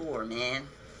from tour, man.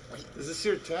 Wait. Is this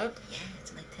your tent? Yeah,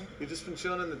 it's my tent. You just been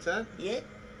chilling in the tent? Yep,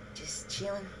 just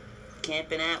chilling,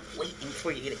 camping out, waiting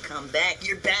for you to come back.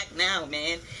 You're back now,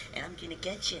 man, and I'm gonna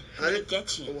get you. I'm gonna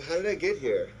get you. How did I get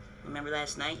here? Remember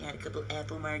last night you had a couple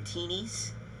apple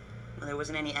martinis? Well, there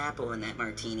wasn't any apple in that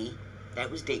martini. That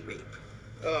was date rape.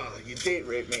 Oh, you date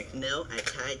raped me. No, I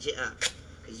tied you up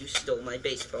because you stole my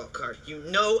baseball card. You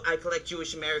know I collect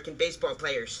Jewish American baseball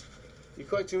players. You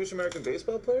collect Jewish American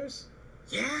baseball players?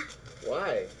 Yeah?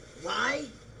 Why? Why?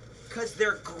 Because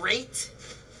they're great.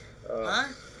 Huh?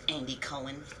 Andy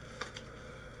Cohen,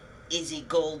 Izzy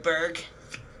Goldberg,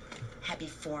 Happy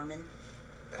Foreman.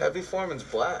 Happy Foreman's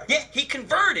black. Yeah, he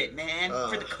converted, man,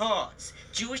 for the cause.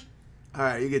 Jewish. All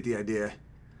right, you get the idea.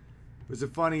 It was a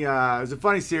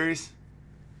funny series,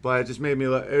 but it just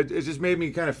made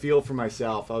me kind of feel for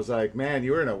myself. I was like, man,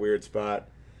 you were in a weird spot.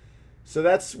 So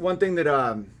that's one thing that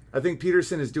I think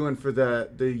Peterson is doing for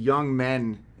the young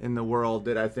men in the world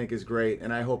that I think is great,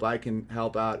 and I hope I can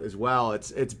help out as well.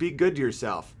 It's be good to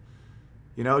yourself.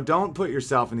 You know, don't put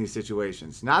yourself in these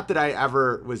situations. Not that I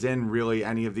ever was in really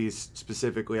any of these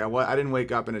specifically. I didn't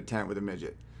wake up in a tent with a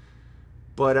midget.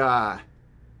 But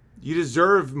you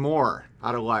deserve more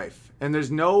out of life. And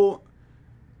there's no...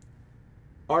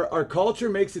 Our culture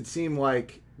makes it seem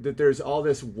like that there's all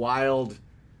this wild,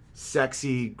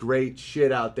 sexy, great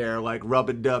shit out there, like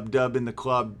rub-a-dub-dub in the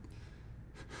club.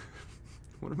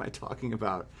 What am I talking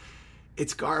about?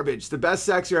 It's garbage. The best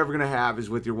sex you're ever going to have is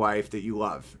with your wife that you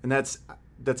love. And that's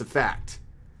a fact.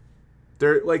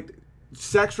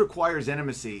 Sex requires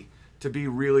intimacy to be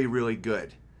really, really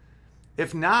good.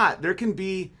 If not, there can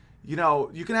be,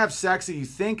 you can have sex that you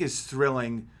think is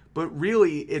thrilling, but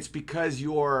really it's because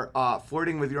you're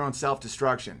flirting with your own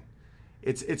self-destruction.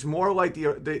 It's more like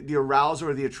the arousal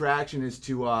or the attraction is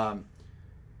to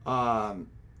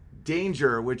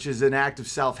danger, which is an act of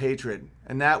self-hatred,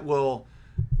 and that will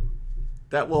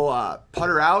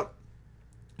putter out.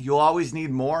 You'll always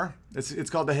need more. It's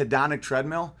called the hedonic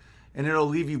treadmill, and it'll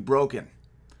leave you broken.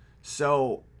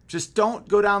 So just don't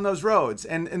go down those roads.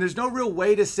 And there's no real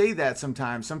way to say that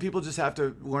sometimes. Some people just have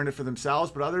to learn it for themselves,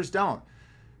 but others don't.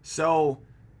 So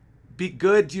be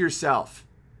good to yourself.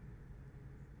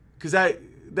 Because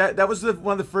that was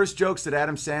one of the first jokes that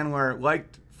Adam Sandler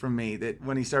liked from me, that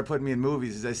when he started putting me in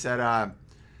movies, is I said,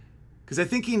 because I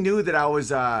think he knew that I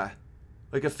was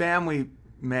like a family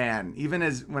man. Even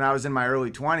as when I was in my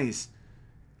early 20s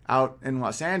out in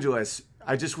Los Angeles,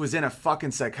 I just was in a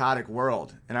fucking psychotic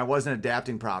world and I wasn't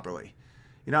adapting properly.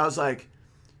 You know, I was like,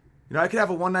 you know, I could have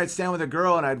a one night stand with a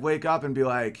girl and I'd wake up and be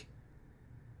like,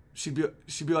 she'd be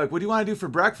like, what do you want to do for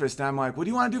breakfast? And I'm like, what do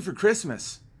you want to do for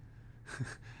Christmas?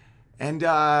 And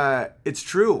it's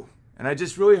true. And I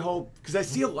just really hope, because I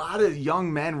see a lot of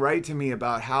young men write to me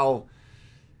about how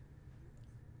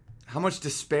much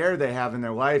despair they have in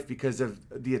their life because of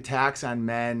the attacks on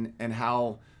men and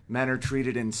how men are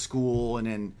treated in school and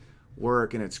in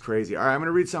work, and it's crazy. All right, I'm going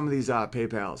to read some of these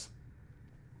PayPals.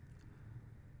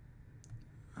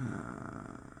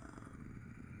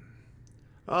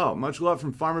 Oh, much love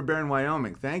from Farmer Bear in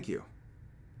Wyoming. Thank you.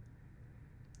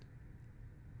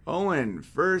 Owen,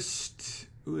 first...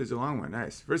 Ooh, there's a long one.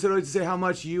 Nice. First, I'd like to say how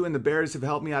much you and the Bears have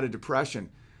helped me out of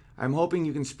depression. I'm hoping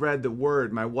you can spread the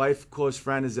word. My wife, close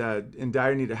friend, is in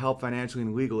dire need of help financially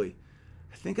and legally.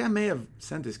 I think I may have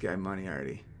sent this guy money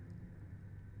already.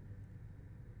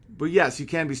 But yes, you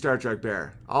can be Star Trek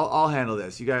Bear. I'll handle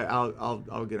this. You guys,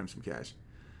 I'll get him some cash.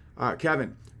 All right,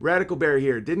 Kevin, Radical Bear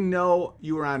here. Didn't know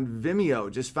you were on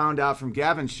Vimeo. Just found out from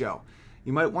Gavin's show.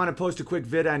 You might want to post a quick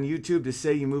vid on YouTube to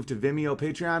say you moved to Vimeo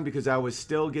Patreon, because I was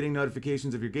still getting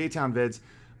notifications of your Gaytown vids,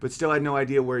 but still had no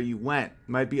idea where you went.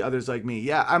 Might be others like me.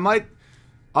 Yeah, I might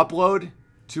upload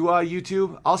to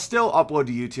YouTube. I'll still upload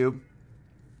to YouTube,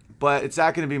 but it's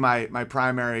not going to be my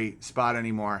primary spot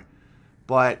anymore.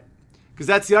 But because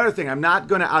that's the other thing, I'm not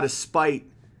going to, out of spite,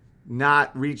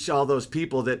 not reach all those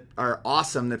people that are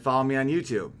awesome that follow me on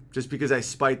YouTube just because I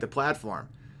spite the platform.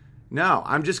 No,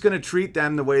 I'm just going to treat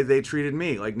them the way they treated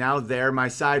me. Like, now they're my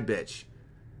side bitch.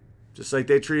 Just like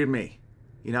they treated me.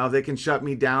 You know, they can shut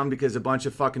me down because a bunch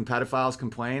of fucking pedophiles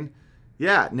complain.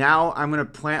 Yeah, now I'm going to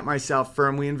plant myself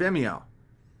firmly in Vimeo.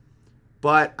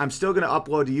 But I'm still going to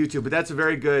upload to YouTube. But that's a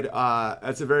very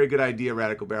good idea,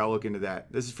 Radical Bear. I'll look into that.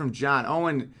 This is from John.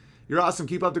 Owen, you're awesome.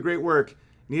 Keep up the great work.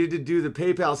 Needed to do the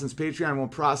PayPal since Patreon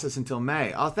won't process until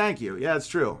May. Oh, thank you. Yeah, it's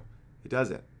true. It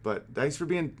doesn't. But thanks for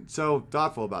being so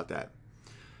thoughtful about that.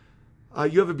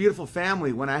 You have a beautiful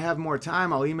family. When I have more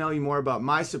time, I'll email you more about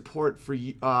my support for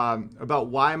you, about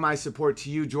why my support to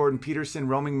you, Jordan Peterson,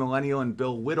 Roaming Millennial, and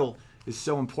Bill Whittle is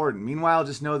so important. Meanwhile,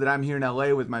 just know that I'm here in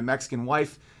LA with my Mexican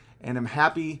wife, and I'm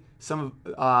happy some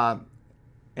of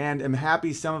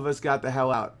us got the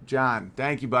hell out. John,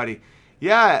 thank you, buddy.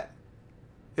 Yeah,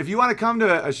 if you want to come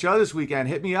to a show this weekend,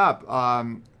 hit me up.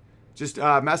 Just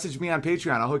message me on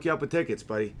Patreon. I'll hook you up with tickets,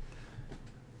 buddy.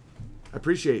 I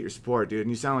appreciate your support, dude. And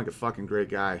you sound like a fucking great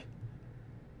guy.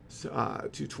 So,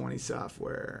 220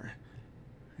 software.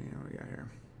 You know what we got here?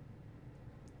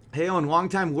 Hey, Owen,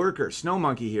 long-time lurker. Snow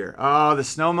Monkey here. Oh, the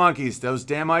Snow Monkeys. Those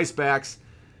damn icebacks.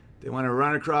 They want to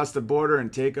run across the border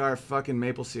and take our fucking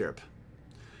maple syrup.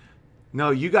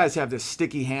 No, you guys have the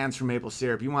sticky hands for maple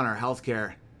syrup. You want our health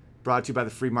care brought to you by the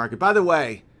free market. By the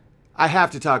way, I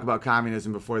have to talk about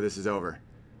communism before this is over.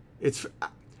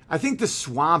 I think the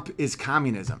swamp is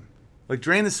communism. Like,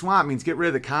 drain the swamp means get rid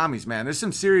of the commies, man. There's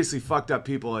some seriously fucked up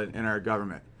people in our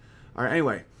government. All right,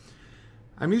 anyway.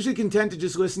 I'm usually content to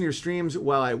just listen to your streams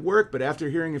while I work, but after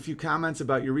hearing a few comments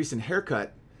about your recent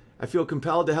haircut, I feel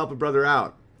compelled to help a brother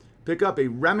out. Pick up a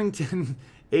Remington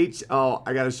Oh,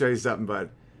 I got to show you something, bud.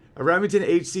 A Remington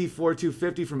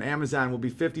HC4250 from Amazon will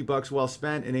be $50 well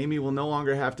spent, and Amy will no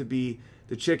longer have to be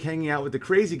the chick hanging out with the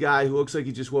crazy guy who looks like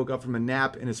he just woke up from a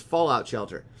nap in his fallout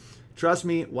shelter. Trust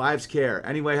me, wives care.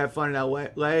 Anyway, have fun in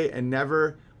LA and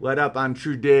never let up on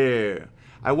Trudeau.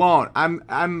 I won't.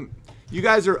 You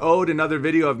guys are owed another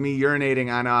video of me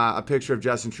urinating on a picture of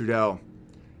Justin Trudeau.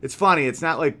 It's funny. It's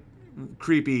not like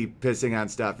creepy pissing on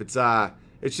stuff.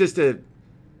 It's just an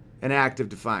act of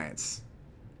defiance.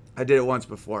 I did it once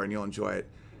before, and you'll enjoy it.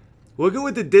 Look at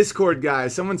what the Discord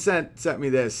guys. Someone sent me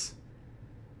this.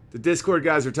 The Discord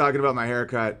guys are talking about my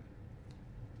haircut.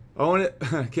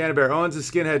 Canterbury, Owen's a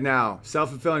skinhead now.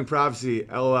 Self-fulfilling prophecy,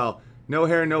 LOL. No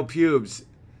hair, no pubes,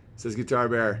 says Guitar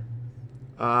Bear.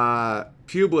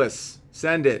 Pubeless,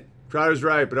 send it. Crowder's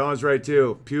right, but Owen's right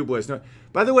too. Pubeless. No.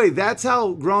 By the way, that's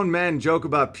how grown men joke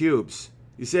about pubes.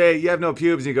 You say, you have no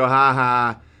pubes, and you go, ha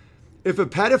ha. If a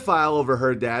pedophile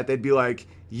overheard that, they'd be like,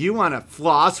 you want to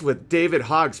floss with David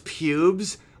Hogg's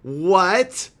pubes?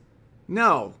 What?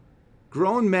 No.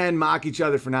 Grown men mock each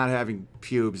other for not having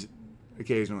pubes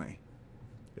occasionally.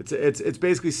 It's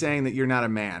basically saying that you're not a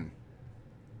man.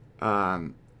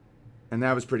 And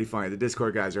that was pretty funny. The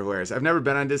Discord guys are hilarious. I've never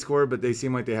been on Discord, but they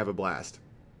seem like they have a blast.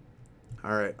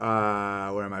 All right.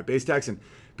 Where am I? Base Texan.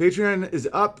 Patreon is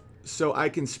up so I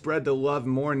can spread the love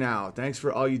more now. Thanks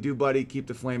for all you do, buddy. Keep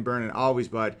the flame burning. Always,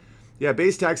 bud. Yeah,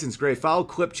 Base Texan's great. Follow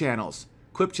Clip Channels.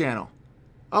 Clip Channel.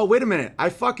 Oh, wait a minute. I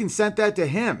fucking sent that to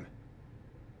him.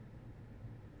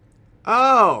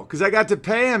 Oh, because I got to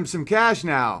pay him some cash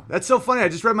now. That's so funny. I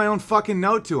just read my own fucking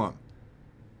note to him.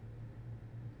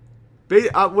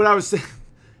 What I was saying,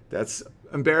 that's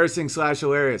embarrassing /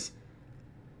 hilarious.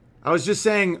 I was just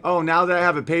saying, oh, now that I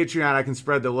have a Patreon, I can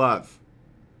spread the love.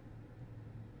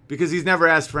 Because he's never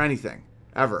asked for anything,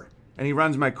 ever. And he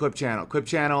runs my Clip Channel. Clip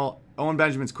Channel, Owen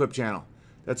Benjamin's Clip Channel.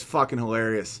 That's fucking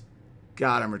hilarious.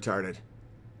 God, I'm retarded.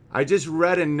 I just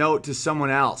read a note to someone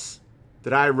else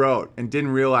that I wrote and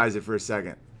didn't realize it for a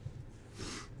second.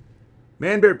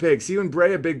 Man Bear Pig, see you in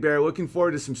Brea, Big Bear. Looking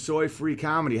forward to some soy-free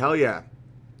comedy. Hell yeah.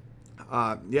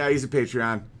 Yeah, he's a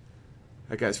Patreon.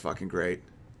 That guy's fucking great.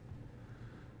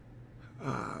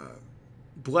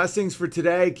 Blessings for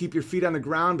today. Keep your feet on the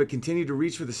ground, but continue to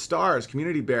reach for the stars.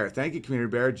 Community Bear. Thank you, Community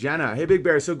Bear. Jenna. Hey, Big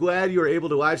Bear. So glad you were able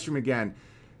to live stream again.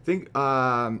 Think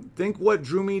what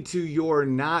drew me to your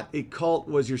not a cult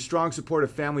was your strong support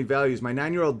of family values. My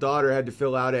 9-year-old daughter had to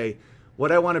fill out a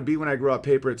what I want to be when I grow up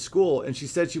paper at school, and she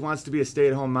said she wants to be a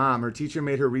stay-at-home mom. Her teacher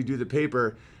made her redo the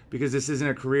paper because this isn't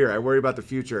a career. I worry about the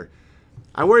future.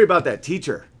 I worry about that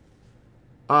teacher.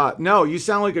 No, you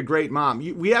sound like a great mom.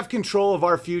 We have control of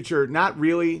our future. Not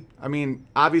really. I mean,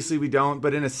 obviously we don't,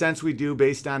 but in a sense we do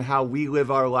based on how we live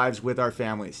our lives with our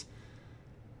families.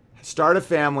 Start a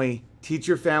family, teach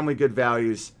your family good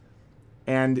values,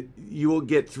 and you will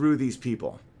get through these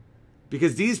people.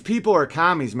 Because these people are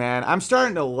commies, man. I'm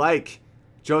starting to like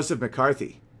Joseph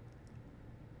McCarthy.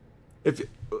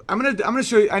 I'm gonna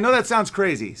show you. I know that sounds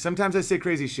crazy. Sometimes I say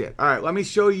crazy shit. All right, let me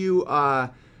show you.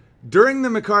 During the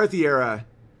McCarthy era,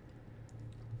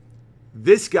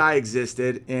 this guy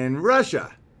existed in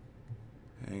Russia.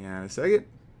 Hang on a second.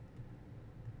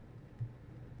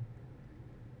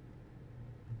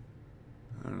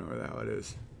 I don't know where the hell it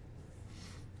is.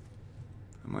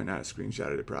 I might not have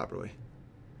screenshotted it properly.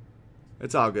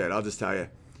 It's all good. I'll just tell you.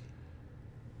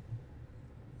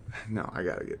 No, I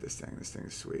gotta get this thing. This thing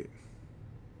is sweet.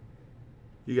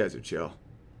 You guys are chill.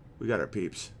 We got our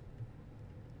peeps.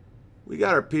 We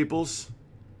got our peoples.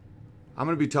 I'm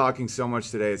going to be talking so much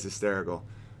today, it's hysterical.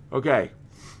 Okay.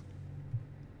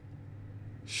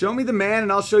 Show me the man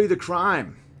and I'll show you the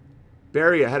crime.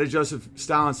 Beria, head of Joseph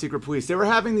Stalin's secret police. They were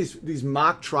having these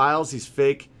mock trials, these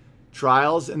fake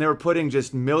trials, and they were putting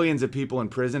just millions of people in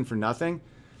prison for nothing.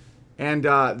 And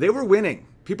they were winning.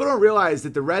 People don't realize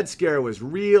that the Red Scare was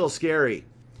real scary.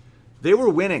 They were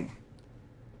winning.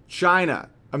 China,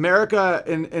 America,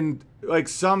 and like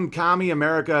some commie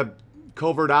America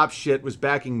covert ops shit was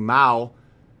backing Mao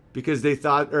because they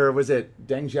thought, or was it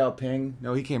Deng Xiaoping?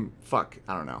 No, he came, I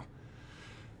don't know.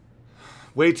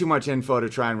 Way too much info to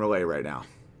try and relay right now.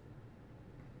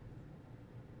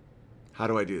 How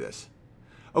do I do this?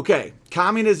 Okay,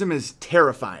 communism is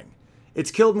terrifying.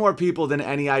 It's killed more people than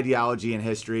any ideology in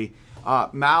history.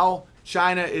 Mao,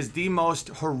 China is the most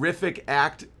horrific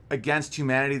act against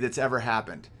humanity that's ever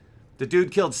happened. The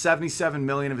dude killed 77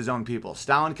 million of his own people.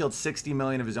 Stalin killed 60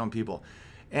 million of his own people.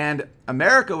 And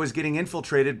America was getting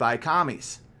infiltrated by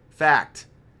commies. Fact.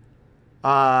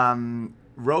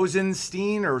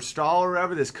 Rosenstein or Stahl or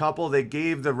whatever, this couple, they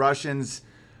gave the Russians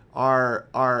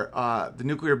the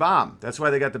nuclear bomb. That's why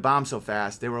they got the bomb so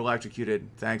fast. They were electrocuted,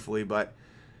 thankfully, but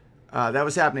that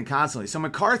was happening constantly. So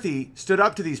McCarthy stood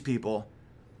up to these people,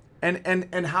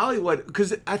 and Hollywood,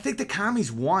 because I think the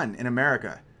commies won in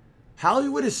America.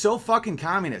 Hollywood is so fucking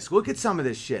communist. Look at some of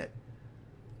this shit.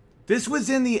 This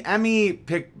was in the Emmy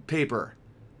paper.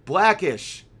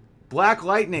 Blackish. Black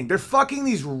Lightning. They're fucking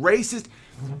these racist.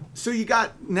 So you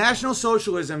got National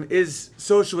Socialism is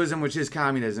socialism, which is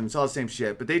communism. It's all the same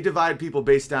shit. But they divide people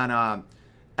based on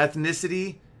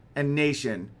ethnicity and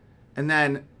nation. And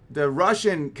then the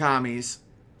Russian commies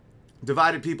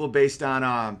divided people based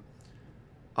on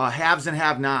haves and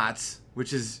have-nots,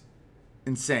 which is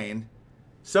insane.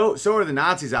 So are the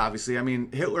Nazis, obviously. I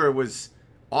mean, Hitler was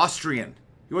Austrian.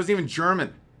 He wasn't even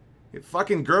German.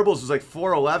 Fucking Goebbels was like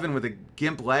 4'11" with a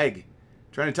gimp leg,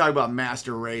 trying to talk about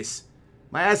master race.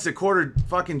 My ass is a quarter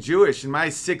fucking Jewish, and my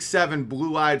 6'7"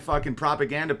 blue-eyed fucking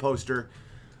propaganda poster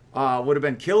would have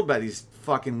been killed by these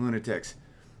fucking lunatics.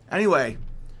 Anyway,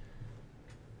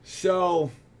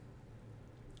 so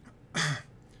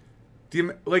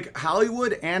like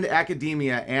Hollywood and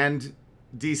academia and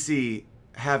DC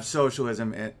have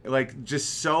socialism, like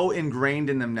just so ingrained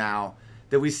in them now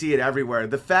that we see it everywhere.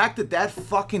 The fact that that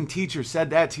fucking teacher said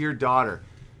that to your daughter.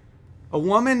 A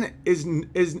woman is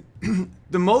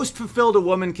the most fulfilled a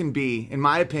woman can be, in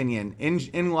my opinion,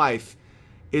 in life,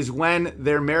 is when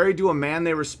they're married to a man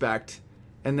they respect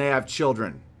and they have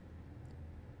children.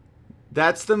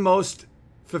 That's the most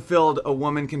fulfilled a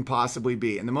woman can possibly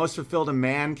be. And the most fulfilled a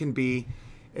man can be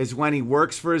is when he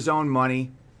works for his own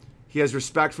money, he has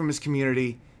respect from his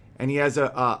community, and he has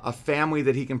a family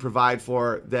that he can provide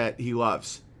for that he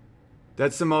loves.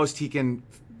 That's the most he can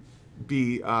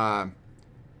be.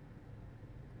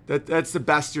 That's the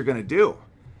best you're going to do.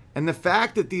 And the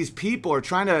fact that these people are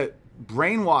trying to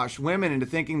brainwash women into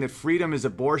thinking that freedom is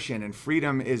abortion and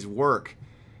freedom is work.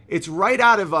 It's right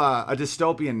out of a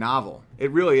dystopian novel.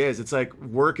 It really is. It's like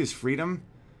work is freedom.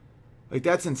 Like,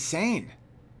 that's insane.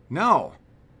 No.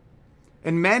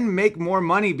 And men make more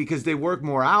money because they work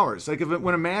more hours. Like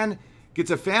when a man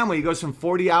gets a family, he goes from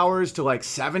 40 hours to like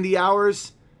 70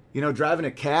 hours, driving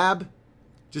a cab,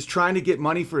 just trying to get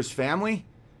money for his family.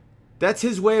 That's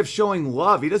his way of showing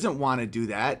love. He doesn't want to do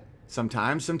that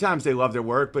sometimes. Sometimes they love their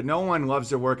work, but no one loves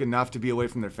their work enough to be away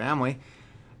from their family.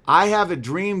 I have a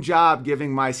dream job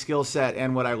giving my skill set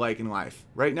and what I like in life.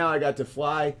 Right now I got to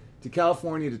fly to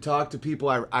California to talk to people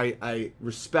I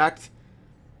respect.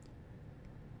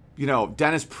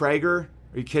 Dennis Prager.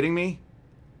 Are you kidding me?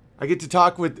 I get to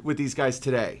talk with these guys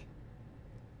today.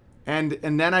 And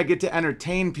then I get to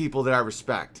entertain people that I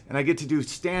respect. And I get to do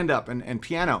stand-up and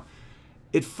piano.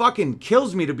 It fucking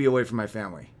kills me to be away from my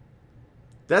family.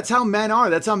 That's how men are.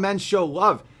 That's how men show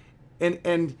love.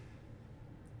 And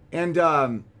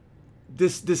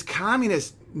this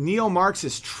communist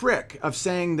neo-Marxist trick of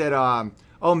saying that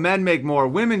men make more,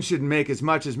 women should make as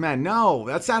much as men. No,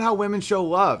 that's not how women show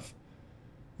love.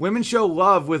 Women show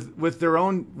love with their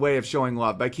own way of showing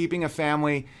love by keeping a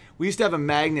family. We used to have a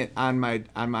magnet on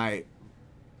my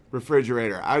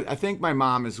refrigerator. I think my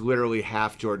mom is literally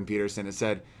half Jordan Peterson. It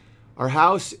said, "Our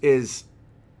house is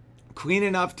clean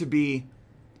enough to be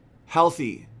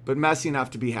healthy, but messy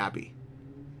enough to be happy."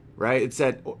 Right? It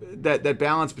said that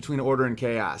balance between order and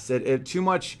chaos. Too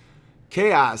much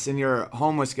chaos and you're a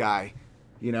homeless guy,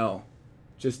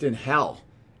 just in hell,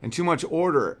 and too much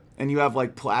order and you have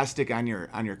like plastic on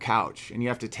your couch and you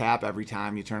have to tap every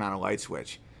time you turn on a light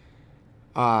switch.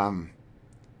 And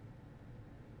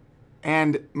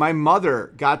my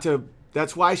mother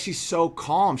that's why she's so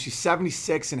calm. She's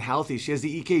 76 and healthy. She has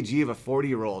the EKG of a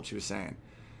 40-year-old, she was saying.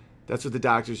 That's what the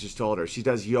doctors just told her. She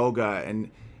does yoga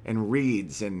and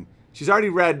reads, and she's already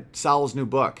read Saul's new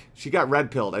book. She got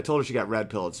red-pilled. I told her she got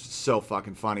red-pilled. It's so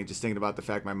fucking funny just thinking about the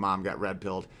fact my mom got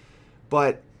red-pilled.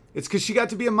 But it's because she got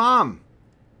to be a mom.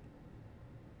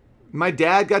 My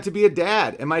dad got to be a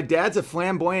dad, and my dad's a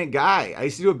flamboyant guy. I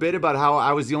used to do a bit about how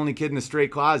I was the only kid in the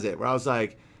straight closet, where I was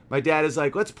like, my dad is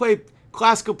like, let's play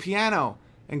classical piano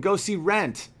and go see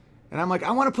Rent. And I'm like,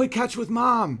 I want to play catch with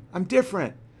mom. I'm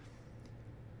different.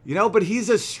 But he's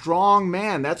a strong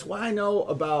man. That's why I know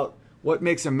about what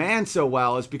makes a man so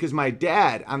well, is because my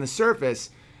dad, on the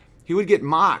surface, he would get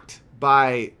mocked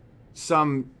by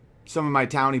some of my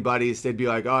townie buddies. They'd be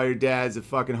like, oh, your dad's a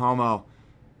fucking homo.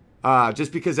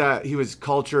 Just because he was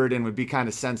cultured and would be kind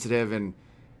of sensitive and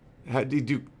he'd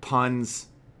do puns.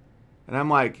 And I'm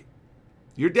like,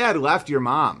 your dad left your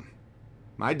mom.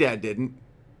 My dad didn't.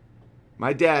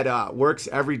 My dad works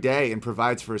every day and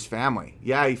provides for his family.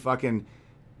 Yeah, he fucking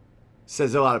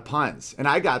says a lot of puns. And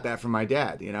I got that from my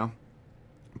dad,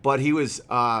 But he was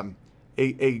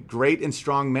a great and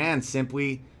strong man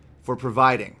simply for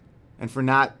providing and for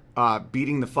not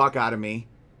beating the fuck out of me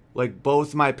like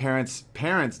both my parents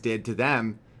did to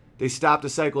them. They stopped a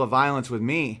cycle of violence with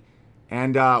me.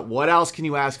 And what else can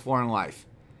you ask for in life?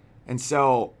 And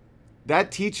so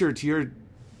that teacher to your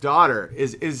daughter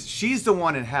is she's the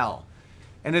one in hell.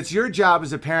 And it's your job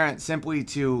as a parent simply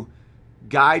to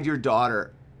guide your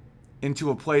daughter into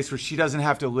a place where she doesn't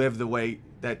have to live the way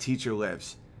that teacher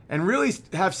lives. And really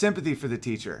have sympathy for the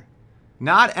teacher,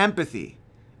 not empathy.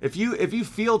 If you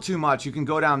feel too much, you can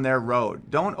go down their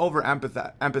road. Don't over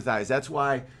empathize. That's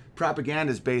why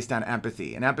propaganda is based on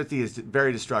empathy. And empathy is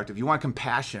very destructive. You want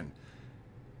compassion.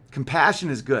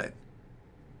 Compassion is good.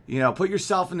 Put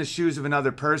yourself in the shoes of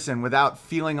another person without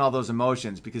feeling all those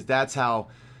emotions, because that's how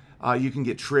you can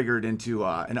get triggered into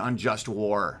an unjust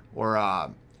war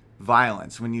or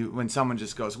violence. When someone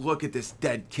just goes, look at this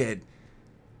dead kid.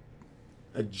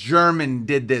 A German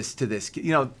did this to this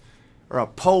kid, or a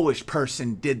Polish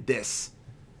person did this.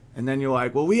 And then you're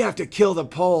like, well, we have to kill the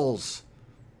Poles.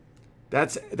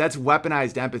 That's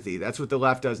weaponized empathy. That's what the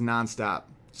left does nonstop.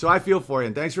 So I feel for you.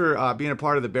 And thanks for being a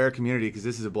part of the Bear community, because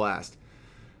this is a blast.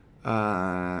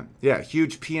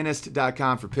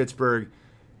 Hugepianist.com for Pittsburgh,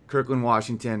 Kirkland,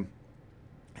 Washington.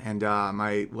 And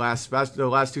the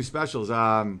last two specials,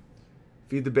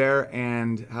 Feed the Bear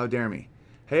and How Dare Me.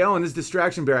 Hey, Owen, this is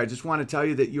Distraction Bear. I just want to tell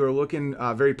you that you are looking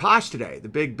very posh today. The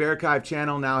Big Bear Archive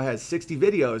channel now has 60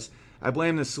 videos. I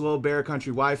blame the slow Bear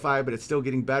Country Wi-Fi, but it's still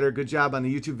getting better. Good job on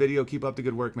the YouTube video. Keep up the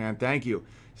good work, man. Thank you.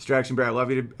 Distraction Bear, I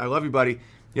love you, buddy.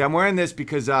 Yeah, I'm wearing this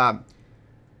because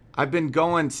I've been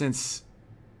going since...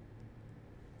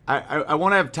 I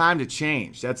won't have time to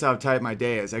change. That's how tight my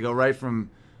day is. I go right from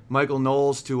Michael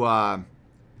Knowles to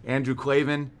Andrew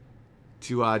Clavin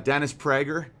to Dennis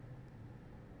Prager.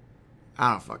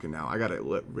 I don't fucking know. I got it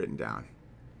written down.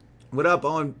 What up,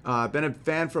 Owen? Been a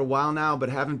fan for a while now, but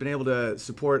haven't been able to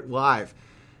support live.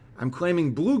 I'm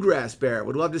claiming Bluegrass Bear.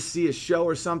 Would love to see a show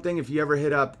or something if you ever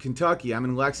hit up Kentucky. I'm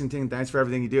in Lexington. Thanks for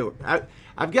everything you do.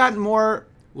 I've gotten more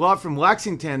love from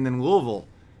Lexington than Louisville.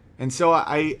 And so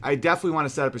I definitely want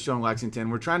to set up a show in Lexington.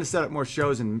 We're trying to set up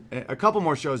a couple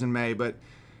more shows in May, but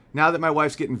now that my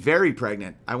wife's getting very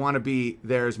pregnant, I want to be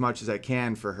there as much as I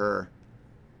can for her.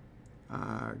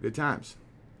 Good times.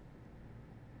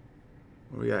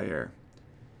 What do we got here?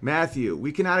 Matthew,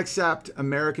 we cannot accept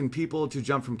American people to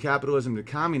jump from capitalism to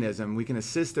communism. We can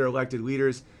assist their elected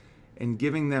leaders in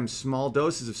giving them small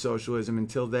doses of socialism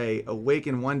until they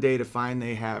awaken one day to find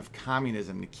they have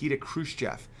communism. Nikita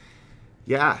Khrushchev.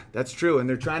 Yeah, that's true. And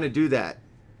they're trying to do that.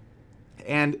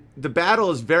 And the battle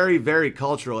is very, very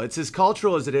cultural. It's as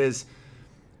cultural as it is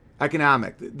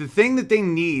economic. The thing that they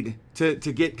need to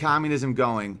get communism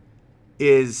going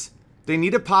is they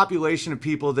need a population of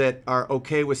people that are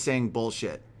okay with saying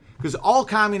bullshit. Because all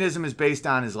communism is based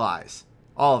on is lies.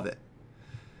 All of it.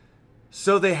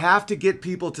 So they have to get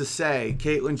people to say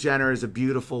Caitlyn Jenner is a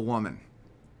beautiful woman.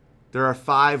 There are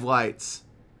 5 lights.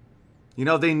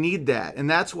 They need that. And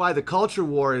that's why the culture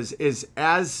war is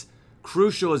as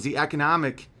crucial as the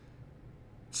economic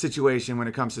situation when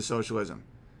it comes to socialism.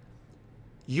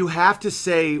 You have to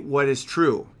say what is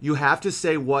true. You have to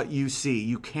say what you see.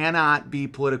 You cannot be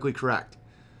politically correct.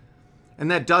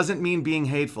 And that doesn't mean being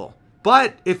hateful.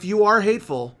 But if you are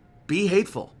hateful, be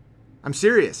hateful. I'm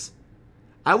serious.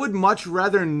 I would much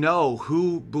rather know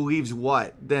who believes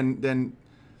what than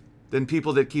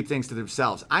people that keep things to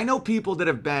themselves. I know people that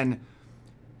have been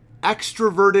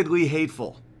extrovertedly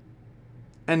hateful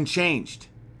and changed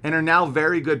and are now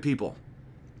very good people.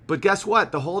 But guess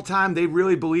what? The whole time they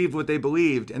really believed what they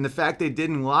believed, and the fact they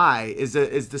didn't lie is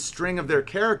the string of their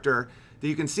character that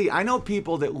you can see. I know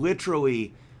people that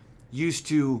literally used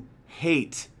to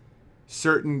hate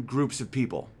certain groups of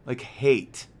people, like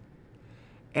hate.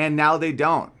 And now they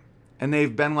don't. And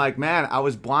they've been like, man, I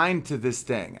was blind to this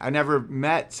thing. I never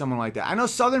met someone like that. I know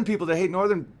Southern people that hate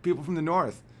Northern people from the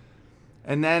North.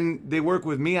 And then they work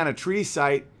with me on a tree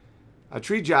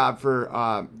job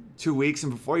for 2 weeks.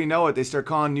 And before you know it, they start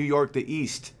calling New York the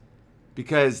East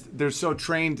because they're so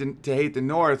trained to hate the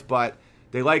North, but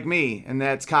they like me. And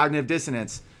that's cognitive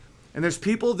dissonance. And there's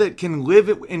people that can live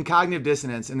in cognitive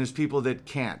dissonance, and there's people that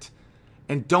can't.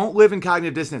 And don't live in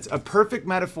cognitive dissonance. A perfect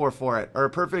metaphor for it, or a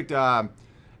perfect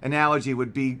analogy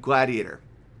would be Gladiator.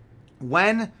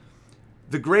 When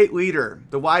the great leader,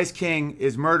 the wise king,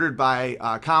 is murdered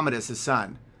by Commodus, his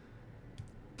son,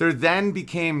 there then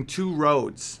became 2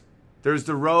 roads. There's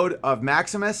the road of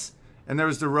Maximus, and there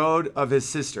was the road of his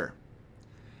sister.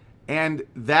 And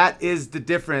that is the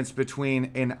difference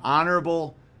between an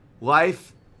honorable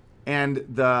life and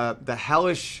the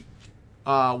hellish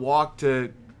walk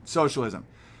to socialism.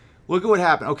 Look at what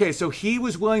happened. Okay, so he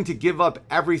was willing to give up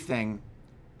everything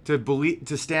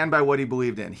to stand by what he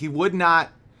believed in. He would not,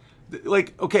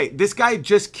 okay, this guy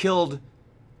just killed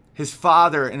his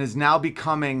father and is now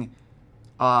becoming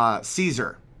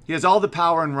Caesar. He has all the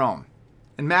power in Rome.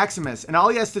 And Maximus, and all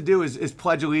he has to do is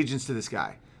pledge allegiance to this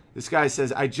guy. This guy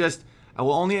says, I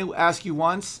will only ask you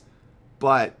once,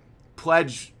 but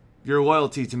pledge your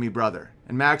loyalty to me, brother.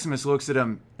 And Maximus looks at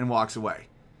him and walks away.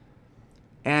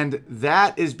 And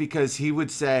that is because he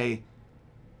would say,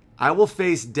 I will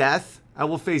face death. I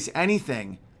will face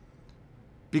anything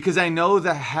because I know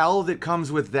the hell that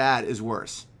comes with that is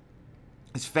worse.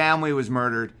 His family was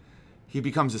murdered. He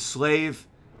becomes a slave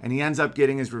and he ends up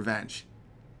getting his revenge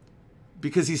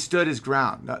because he stood his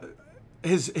ground.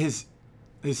 His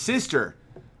sister,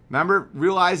 remember,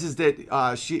 realizes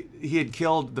that he had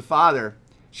killed the father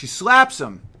She slaps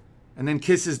him and then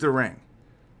kisses the ring.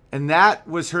 And that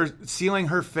was her sealing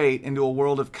her fate into a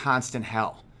world of constant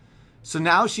hell. So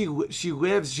now she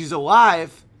lives, she's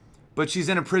alive, but she's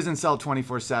in a prison cell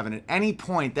 24/7. At any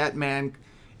point, that man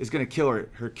is going to kill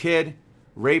her kid,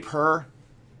 rape her,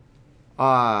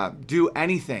 do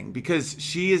anything, because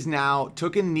she is now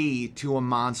took a knee to a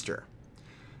monster.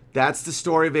 That's the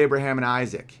story of Abraham and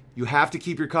Isaac. You have to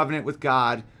keep your covenant with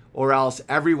God, or else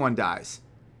everyone dies.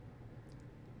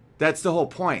 That's the whole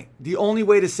point. The only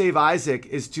way to save Isaac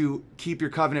is to keep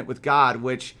your covenant with God,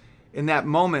 which in that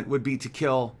moment would be to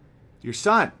kill your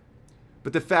son.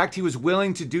 But the fact he was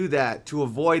willing to do that to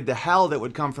avoid the hell that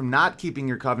would come from not keeping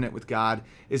your covenant with God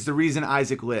is the reason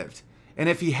Isaac lived. And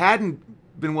if he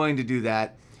hadn't been willing to do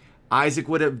that, Isaac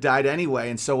would have died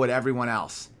anyway, and so would everyone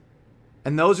else.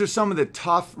 And those are some of the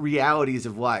tough realities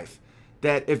of life.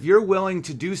 That if you're willing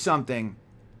to do something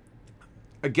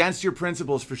against your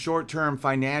principles for short-term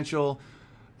financial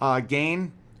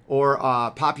gain or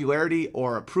popularity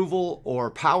or approval or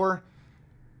power,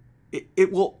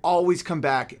 it will always come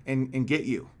back and get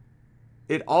you.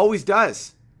 It always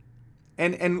does.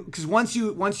 And because once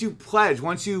you pledge,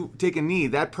 once you take a knee,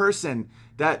 that person,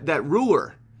 that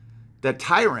ruler, that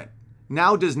tyrant,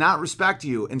 now does not respect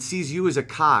you and sees you as a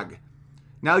cog.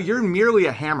 Now you're merely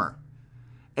a hammer.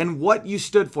 And what you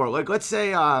stood for, like let's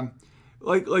say,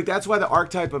 like that's why the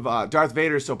archetype of Darth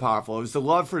Vader is so powerful. It was the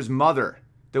love for his mother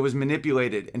that was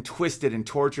manipulated and twisted and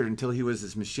tortured until he was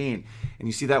this machine. And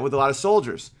you see that with a lot of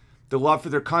soldiers. The love for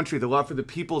their country, the love for the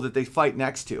people that they fight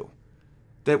next to,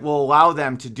 that will allow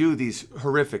them to do these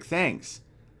horrific things.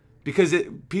 Because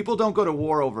people don't go to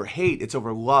war over hate, it's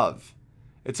over love.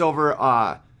 It's over,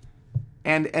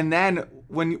 and then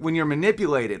when you're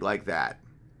manipulated like that,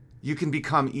 you can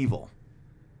become evil.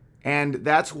 And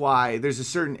that's why there's a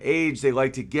certain age they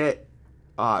like to get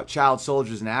child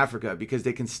soldiers in Africa, because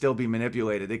they can still be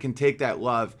manipulated. They can take that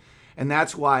love. And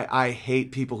that's why I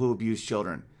hate people who abuse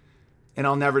children. And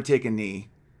I'll never take a knee,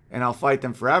 and I'll fight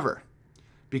them forever.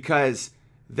 Because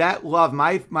that love,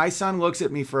 my son looks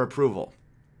at me for approval.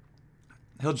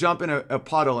 He'll jump in a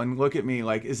puddle and look at me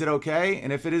like, is it okay?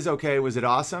 And if it is okay, was it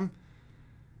awesome?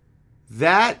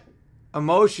 That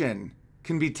emotion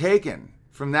can be taken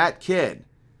from that kid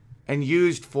and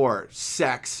used for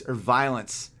sex or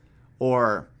violence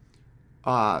or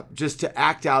just to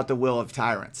act out the will of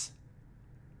tyrants.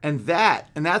 And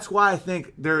that's why I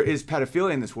think there is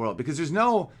pedophilia in this world, because there's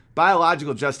no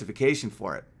biological justification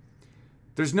for it.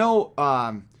 There's no,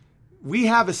 we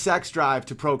have a sex drive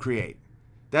to procreate.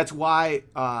 That's why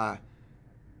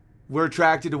we're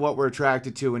attracted to what we're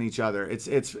attracted to in each other. It's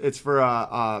for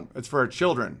our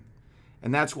children.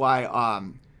 And that's why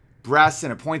breasts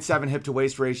and a 0.7 hip to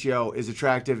waist ratio is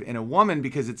attractive in a woman,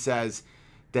 because it says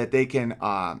that they can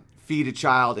feed a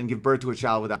child and give birth to a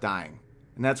child without dying.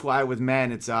 And that's why with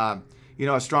men, it's a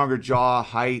stronger jaw,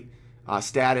 height,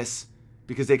 status,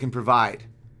 because they can provide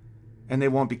and they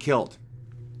won't be killed.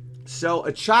 So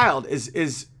a child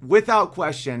is without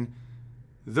question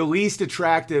the least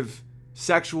attractive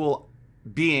sexual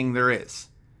being there is,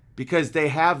 because they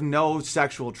have no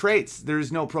sexual traits.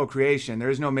 There's no procreation.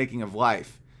 There's no making of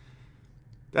life.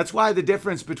 That's why the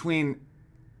difference between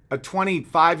a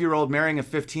 25-year-old marrying a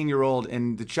 15-year-old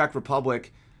in the Czech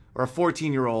Republic or a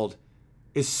 14-year-old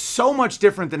is so much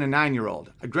different than a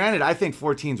 9-year-old. Granted, I think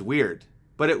 14's weird,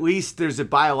 but at least there's a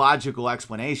biological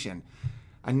explanation.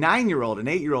 A 9-year-old, an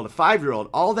 8-year-old, a 5-year-old,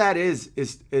 all that is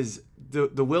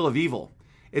the will of evil.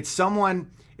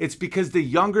 It's because the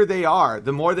younger they are,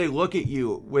 the more they look at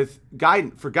you with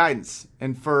guidance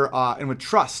and with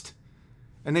trust.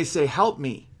 And they say, help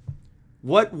me.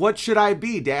 What should I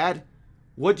be, Dad?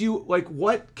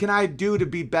 What can I do to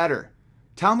be better?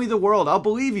 Tell me the world. I'll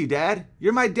believe you, Dad.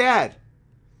 You're my dad.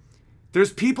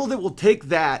 There's people that will take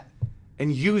that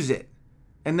and use it,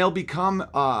 and they'll become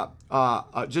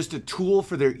just a tool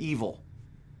for their evil.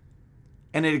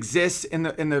 And it exists in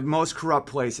the most corrupt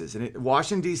places.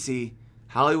 Washington, D.C.,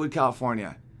 Hollywood,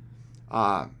 California,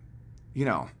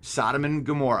 Sodom and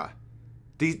Gomorrah.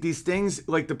 These things,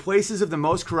 like the places of the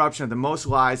most corruption, of the most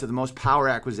lies, of the most power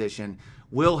acquisition,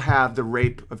 will have the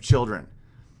rape of children.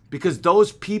 Because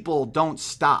those people don't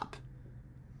stop.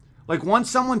 Like once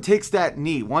someone takes that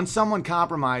knee, once someone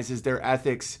compromises their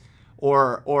ethics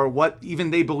or what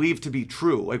even they believe to be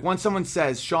true, like once someone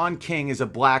says Shaun King is a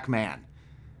black man,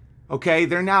 okay,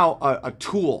 they're now a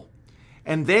tool.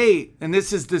 And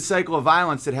this is the cycle of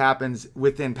violence that happens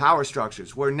within power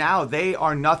structures, where now they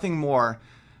are nothing more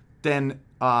than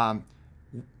the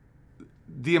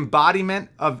embodiment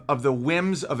of the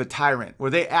whims of a tyrant,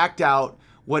 where they act out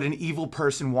what an evil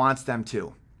person wants them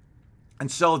to.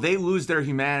 And so they lose their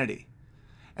humanity.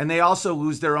 And they also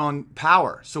lose their own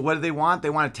power. So what do they want? They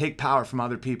want to take power from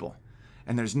other people.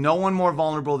 And there's no one more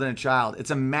vulnerable than a child.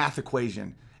 It's a math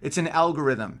equation. It's an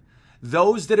algorithm.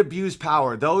 Those that abuse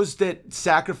power, those that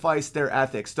sacrifice their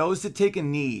ethics, those that take a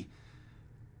knee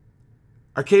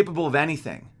are capable of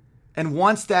anything. And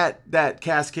once that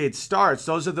cascade starts,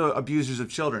 those are the abusers of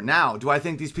children. Now, do I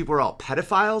think these people are all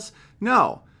pedophiles?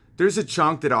 No. There's a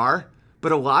chunk that are,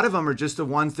 but a lot of them are just the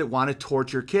ones that want to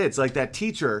torture kids. Like that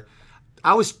teacher,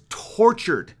 I was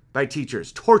tortured by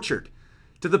teachers, tortured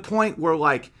to the point where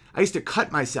like I used to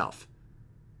cut myself.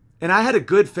 And I had a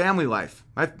good family life.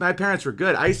 My parents were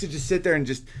good. I used to just sit there and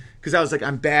just, because I was like,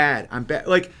 I'm bad.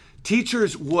 Like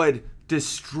teachers would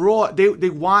destroy, they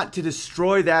want to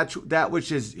destroy that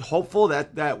which is hopeful,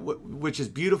 that which is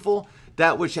beautiful,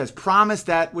 that which has promise,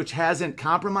 that which hasn't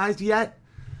compromised yet.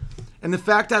 And the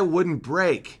fact I wouldn't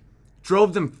break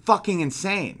drove them fucking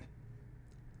insane.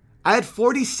 I had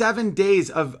 47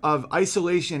 days of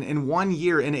isolation in 1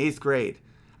 year in 8th grade.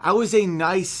 I was a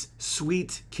nice,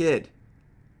 sweet kid.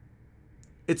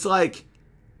 It's like,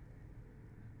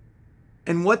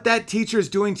 and what that teacher is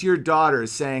doing to your daughter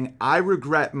is saying, I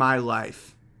regret my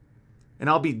life. And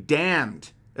I'll be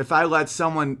damned if I let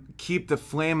someone keep the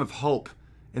flame of hope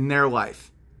in their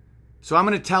life. So I'm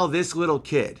going to tell this little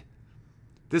kid,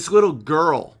 this little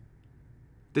girl,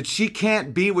 that she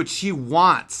can't be what she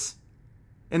wants.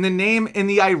 In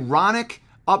the ironic,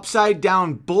 upside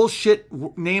down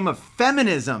bullshit name of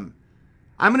feminism,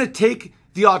 I'm going to take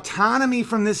the autonomy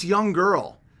from this young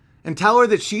girl and tell her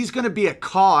that she's going to be a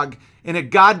cog in a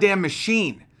goddamn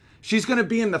machine. She's going to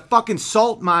be in the fucking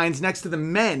salt mines next to the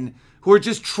men who are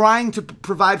just trying to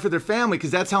provide for their family,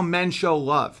 because that's how men show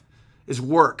love, is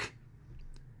work.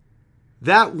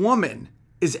 That woman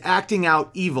is acting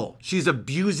out evil. She's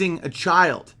abusing a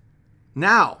child.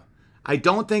 Now, I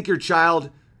don't think your child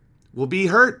will be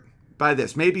hurt by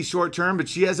this. Maybe short term, but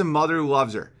she has a mother who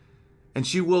loves her. And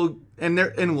she will,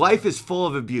 and life is full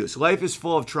of abuse. Life is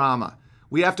full of trauma.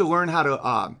 We have to learn how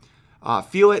to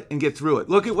feel it and get through it.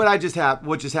 Look at what just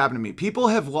happened to me. People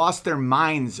have lost their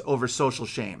minds over social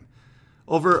shame,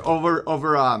 over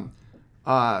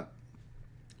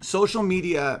social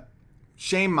media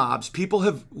shame mobs. People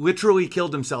have literally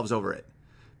killed themselves over it.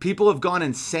 People have gone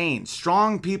insane.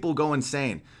 Strong people go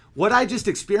insane. What I just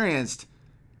experienced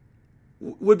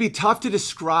would be tough to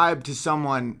describe to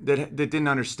someone that didn't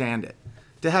understand it.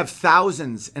 To have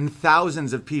thousands and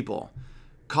thousands of people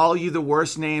call you the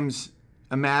worst names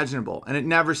imaginable, and it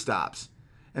never stops.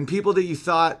 And people that you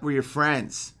thought were your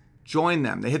friends, join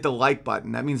them. They hit the like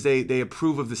button. That means they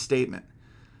approve of the statement.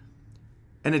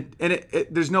 And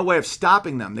there's no way of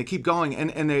stopping them. They keep going,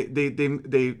 and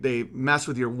they mess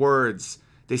with your words.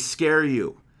 They scare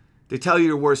you. They tell you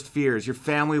your worst fears. Your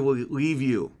family will leave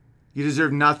you. You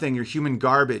deserve nothing. You're human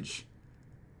garbage.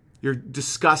 You're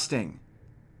disgusting.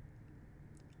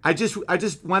 I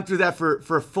just went through that for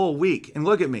a full week, and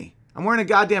look at me. I'm wearing a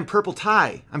goddamn purple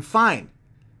tie. I'm fine.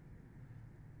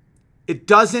 It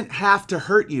doesn't have to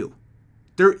hurt you.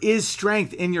 There is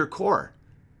strength in your core.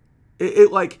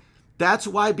 That's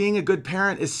why being a good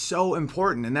parent is so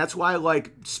important. And that's why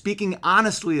speaking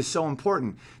honestly is so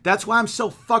important. That's why I'm so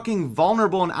fucking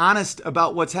vulnerable and honest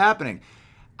about what's happening.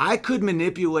 I could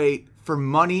manipulate for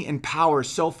money and power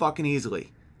so fucking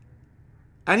easily.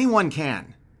 Anyone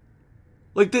can.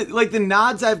 Like the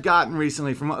nods I've gotten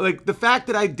recently from the fact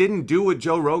that I didn't do what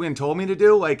Joe Rogan told me to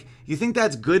do, you think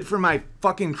that's good for my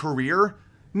fucking career?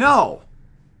 No.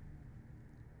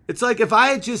 It's like if I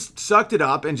had just sucked it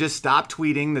up and just stopped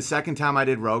tweeting the second time I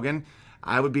did Rogan,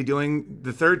 I would be doing,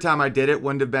 the third time I did it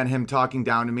wouldn't have been him talking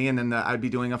down to me, and then I'd be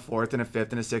doing a fourth and a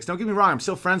fifth and a sixth. Don't get me wrong, I'm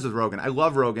still friends with Rogan. I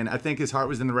love Rogan. I think his heart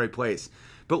was in the right place.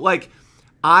 But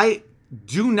I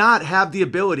do not have the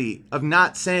ability of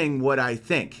not saying what I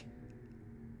think.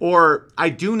 Or I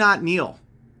do not kneel.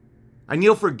 I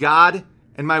kneel for God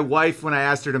and my wife when I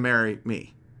asked her to marry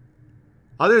me.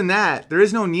 Other than that, there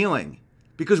is no kneeling.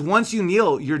 Because once you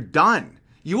kneel, you're done.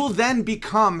 You will then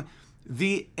become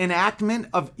the enactment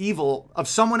of evil of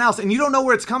someone else, and you don't know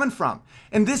where it's coming from.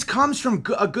 And this comes from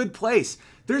a good place.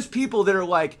 There's people that are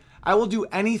like, I will do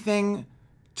anything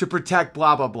to protect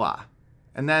blah, blah, blah.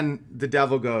 And then the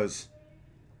devil goes,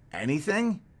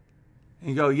 anything? And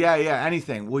you go, yeah,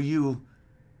 anything. Will you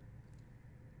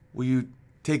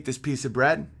take this piece of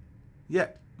bread? Yeah,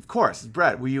 of course, it's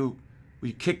bread. Will you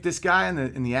kick this guy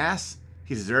in the ass?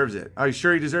 He deserves it. Are you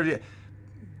sure he deserves it?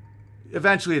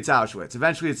 Eventually it's Auschwitz.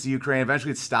 Eventually it's the Ukraine.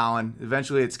 Eventually it's Stalin.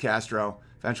 Eventually it's Castro.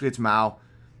 Eventually it's Mao.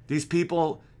 These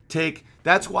people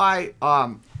that's why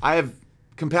I have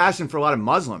compassion for a lot of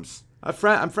Muslims.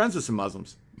 I'm friends with some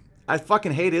Muslims. I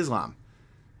fucking hate Islam.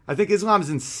 I think Islam is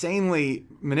insanely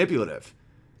manipulative.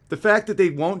 The fact that they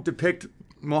won't depict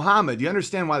Muhammad, you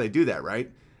understand why they do that, right?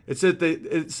 It's so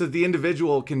the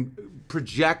individual can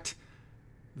project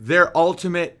their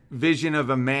ultimate vision of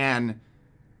a man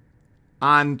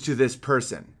onto this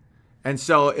person. And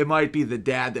so it might be the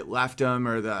dad that left him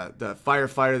or the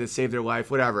firefighter that saved their life,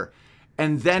 whatever.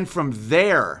 And then from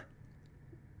there,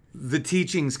 the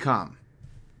teachings come.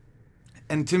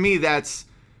 And to me, that's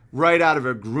right out of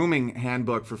a grooming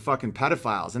handbook for fucking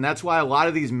pedophiles. And that's why a lot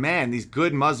of these men, these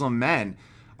good Muslim men,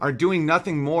 are doing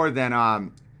nothing more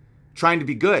than trying to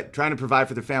be good, trying to provide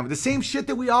for their family. The same shit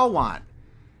that we all want.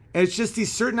 And it's just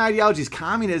these certain ideologies.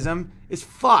 Communism is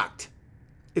fucked.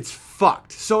 It's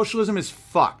fucked. Socialism is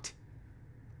fucked.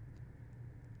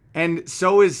 And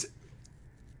so is,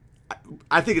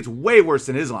 I think it's way worse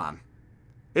than Islam.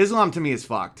 Islam to me is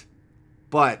fucked.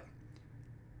 But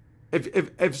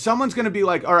if someone's going to be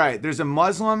like, all right, there's a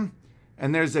Muslim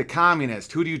and there's a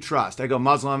communist, who do you trust? I go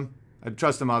Muslim. I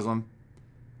trust the Muslim.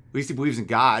 At least he believes in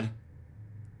God.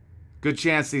 Good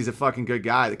chance he's a fucking good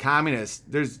guy. The communist,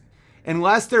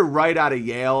 unless they're right out of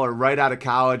Yale or right out of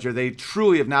college or they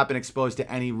truly have not been exposed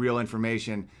to any real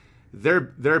information, they're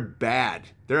bad.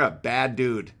 They're a bad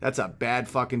dude. That's a bad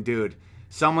fucking dude.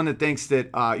 Someone that thinks that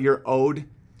you're owed.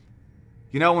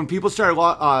 You know, when people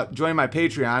started joining my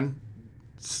Patreon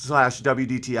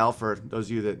 /WDTL for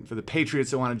those of you for the patriots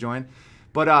that want to join,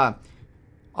 but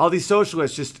all these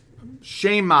socialists just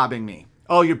shame mobbing me.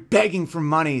 Oh, you're begging for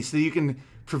money so that you can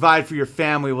provide for your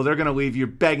family. Well, they're going to leave you. You're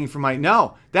begging for money.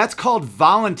 No, that's called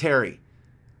voluntary.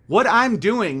 What I'm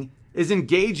doing is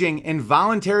engaging in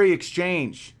voluntary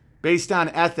exchange based on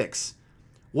ethics.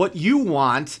 What you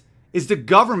want is the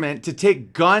government to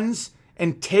take guns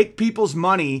and take people's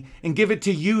money and give it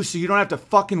to you so you don't have to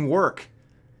fucking work.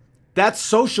 That's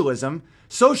socialism.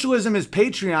 Socialism is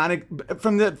patriotic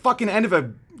from the fucking end of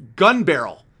a gun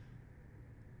barrel.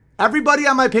 Everybody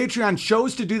on my Patreon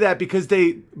chose to do that because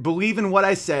they believe in what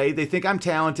I say, they think I'm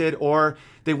talented, or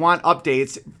they want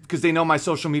updates because they know my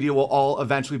social media will all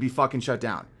eventually be fucking shut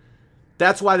down.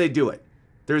 That's why they do it.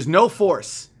 There's no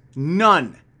force.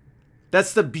 None.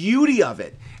 That's the beauty of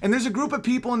it. And there's a group of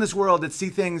people in this world that see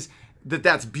things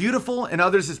that's beautiful and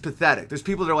others is pathetic. There's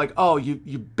people that are like, oh,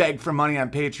 you beg for money on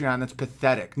Patreon. That's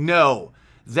pathetic. No,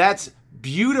 that's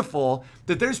beautiful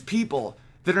that there's people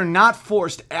that are not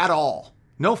forced at all.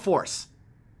 No force.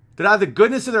 That out of the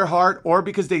goodness of their heart or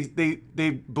because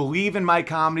they believe in my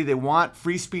comedy, they want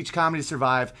free speech comedy to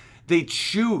survive, they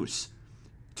choose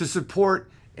to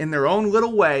support in their own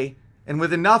little way, and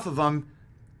with enough of them,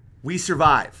 we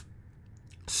survive.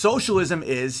 Socialism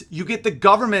is you get the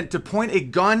government to point a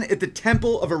gun at the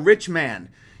temple of a rich man.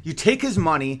 You take his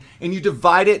money and you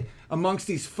divide it amongst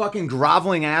these fucking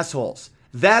groveling assholes.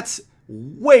 That's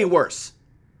way worse.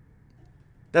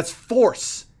 That's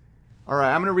force. All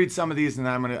right, I'm going to read some of these and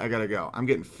then I got to go. I'm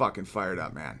getting fucking fired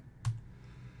up, man.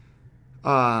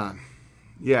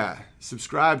 Yeah,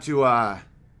 subscribe to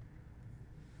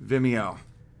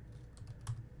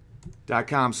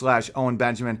Vimeo.com/Owen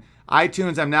Benjamin.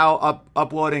 iTunes, I'm now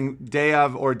uploading day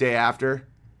of or day after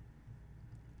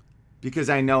because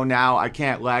I know now I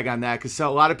can't lag on that because a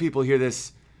lot of people hear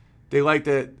this. They like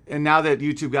that. And now that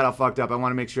YouTube got all fucked up, I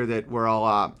want to make sure that we're all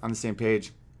on the same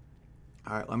page.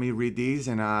 All right, let me read these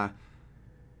and I'm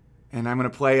going to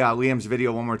play Liam's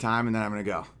video one more time and then I'm going to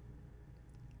go.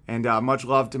 And much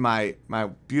love to my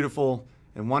beautiful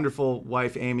and wonderful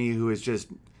wife, Amy, who has just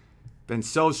been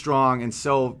so strong and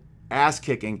so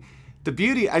ass-kicking. The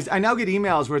beauty, I now get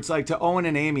emails where it's like to Owen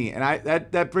and Amy, and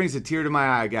that brings a tear to my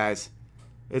eye, guys.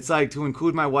 It's like to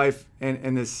include my wife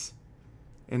in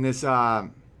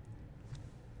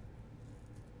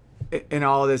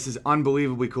all of this is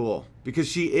unbelievably cool because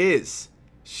she's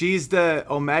the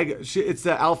omega. It's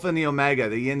the alpha and the omega,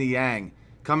 the yin and the yang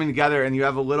coming together, and you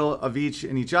have a little of each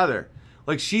in each other.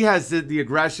 Like she has the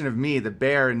aggression of me, the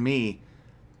bear in me,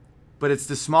 but it's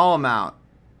the small amount,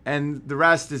 and the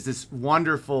rest is this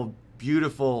wonderful,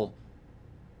 beautiful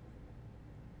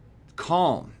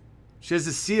calm. She has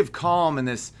a sea of calm in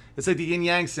this. It's like the yin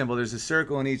yang symbol. There's a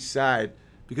circle on each side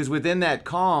because within that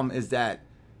calm is that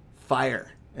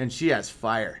fire, and she has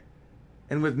fire.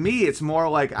 And with me, it's more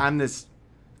like I'm this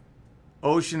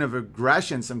ocean of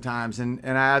aggression sometimes, and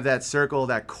I have that circle,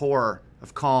 that core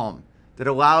of calm that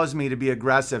allows me to be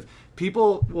aggressive.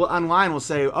 People online will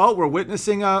say, oh, we're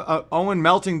witnessing a Owen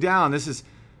melting down. This is,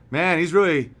 man, he's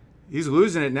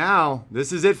losing it now.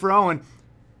 This is it for Owen.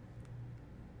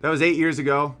 That was 8 years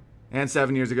ago, and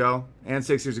 7 years ago, and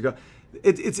 6 years ago.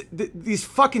 These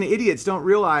fucking idiots don't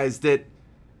realize that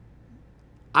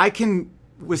I can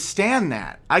withstand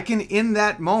that. I can, in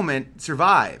that moment,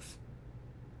 survive.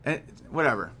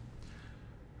 Whatever.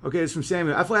 Okay, it's from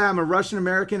Samuel. FYI, I'm a Russian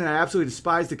American and I absolutely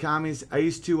despise the commies. I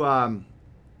used to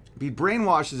be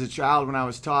brainwashed as a child when I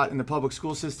was taught in the public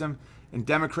school system in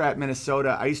Democrat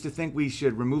Minnesota. I used to think we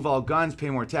should remove all guns, pay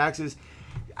more taxes.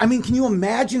 I mean, can you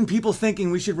imagine people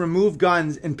thinking we should remove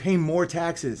guns and pay more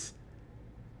taxes?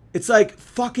 It's like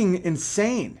fucking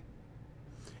insane.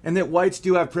 And that whites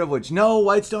do have privilege. No,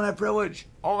 whites don't have privilege.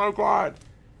 Oh my God.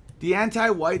 The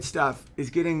anti-white stuff is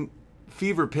getting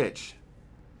fever pitch.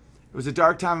 It was a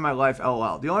dark time in my life,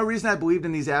 LOL. The only reason I believed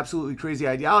in these absolutely crazy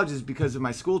ideologies is because of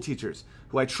my school teachers,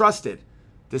 who I trusted.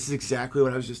 This is exactly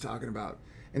what I was just talking about.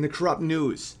 And the corrupt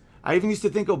news. I even used to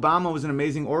think Obama was an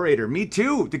amazing orator. Me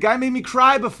too. The guy made me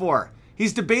cry before.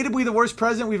 He's debatably the worst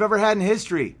president we've ever had in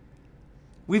history.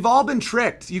 We've all been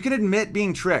tricked. You can admit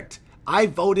being tricked. I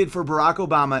voted for Barack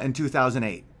Obama in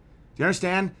 2008. Do you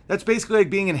understand? That's basically like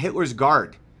being in Hitler's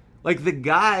guard. Like, the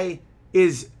guy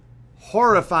is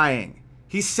horrifying.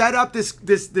 He set up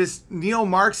this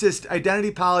neo-Marxist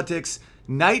identity politics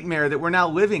nightmare that we're now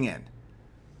living in.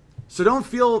 So don't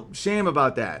feel shame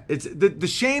about that. It's the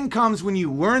shame comes when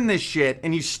you learn this shit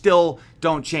and you still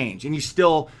don't change and you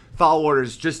still follow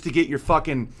orders just to get your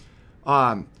fucking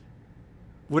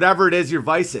whatever it is your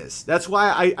vice is. That's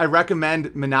why I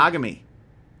recommend monogamy.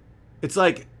 It's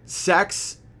like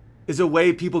sex is a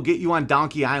way people get you on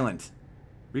Donkey Island.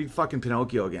 Read fucking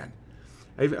Pinocchio again.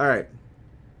 All right.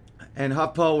 And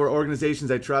HuffPo were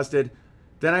organizations I trusted.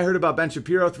 Then I heard about Ben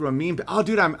Shapiro through a meme. Oh,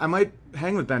 dude, I might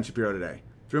hang with Ben Shapiro today.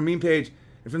 Through a meme page.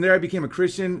 And from there, I became a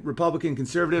Christian, Republican,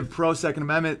 conservative, pro-Second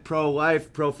Amendment,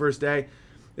 pro-life, pro-First Day.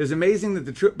 It was amazing that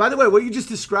the truth... By the way, what you just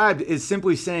described is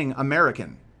simply saying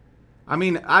American. I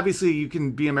mean, obviously, you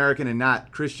can be American and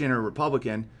not Christian or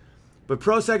Republican. But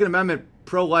pro-Second Amendment,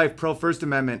 pro-life, pro-First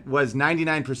Amendment was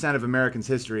 99% of Americans'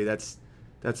 history. That's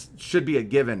should be a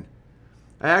given.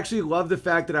 I actually love the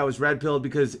fact that I was red-pilled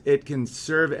because it can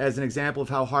serve as an example of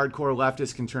how hardcore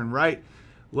leftists can turn right.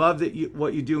 Love that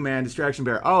what you do, man. Distraction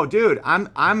bear. Oh, dude,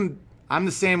 I'm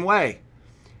the same way.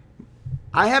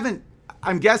 I'm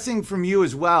guessing from you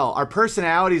as well. Our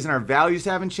personalities and our values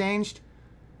haven't changed.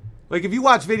 Like, if you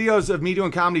watch videos of me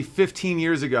doing comedy 15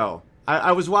 years ago,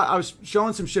 I was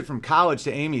showing some shit from college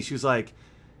to Amy. She was like,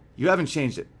 "You haven't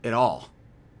changed it at all."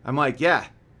 I'm like, "Yeah,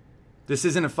 this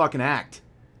isn't a fucking act."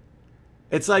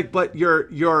 It's like, but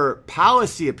your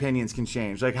policy opinions can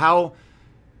change.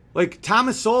 Like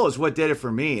Thomas Sowell is what did it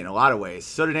for me in a lot of ways.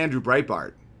 So did Andrew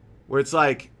Breitbart. Where it's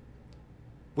like,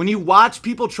 when you watch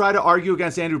people try to argue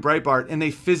against Andrew Breitbart and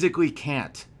they physically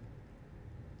can't.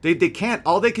 They can't.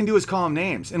 All they can do is call him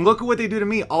names. And look at what they do to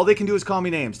me. All they can do is call me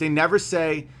names. They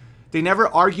never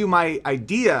argue my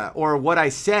idea or what I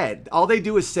said. All they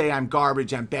do is say, I'm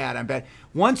garbage, I'm bad.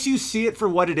 Once you see it for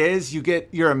what it is,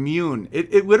 you're immune.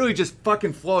 It literally just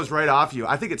fucking flows right off you.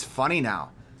 I think it's funny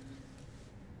now.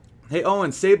 Hey,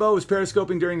 Owen, Sabo was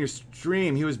periscoping during your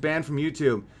stream. He was banned from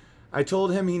YouTube. I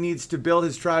told him he needs to build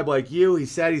his tribe like you. He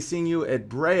said he's seeing you at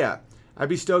Brea. I'd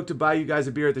be stoked to buy you guys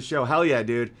a beer at the show. Hell yeah,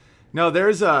 dude. No,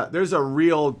 there's a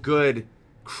real good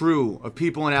crew of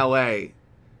people in LA.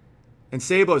 And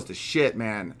Sabo's the shit,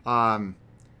 man. I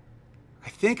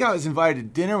think I was invited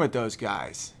to dinner with those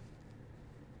guys.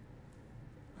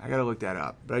 I gotta look that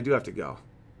up, but I do have to go.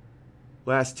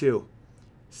 Last two.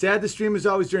 Sad the stream is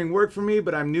always during work for me,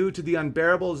 but I'm new to the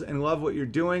Unbearables and love what you're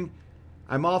doing.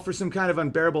 I'm all for some kind of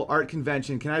unbearable art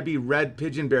convention. Can I be Red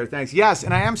Pigeon Bear? Thanks. Yes,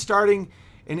 and I am starting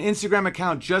an Instagram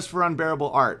account just for unbearable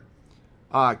art.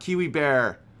 Kiwi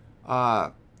Bear,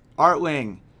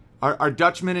 Artling, our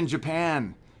Dutchman in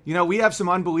Japan. You know, we have some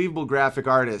unbelievable graphic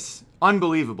artists.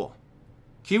 Unbelievable.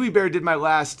 Kiwi Bear did my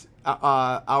last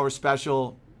hour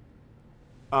special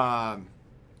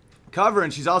cover,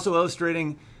 and she's also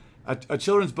illustrating a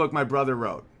children's book my brother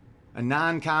wrote, a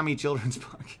non-commie children's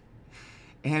book,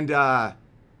 and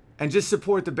just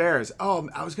support the Bears. Oh,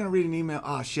 I was gonna read an email.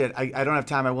 Oh shit, I don't have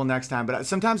time. I will next time. But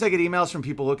sometimes I get emails from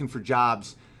people looking for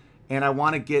jobs, and I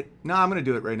want to get. No, I'm gonna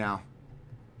do it right now.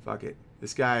 Fuck it.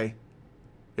 This guy,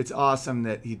 it's awesome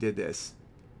that he did this.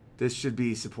 This should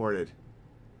be supported.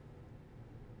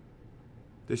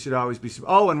 This should always be.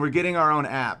 Oh, and we're getting our own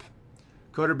app.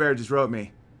 Coder Bear just wrote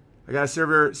me. I got a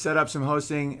server set up, some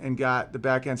hosting, and got the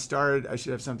back end started. I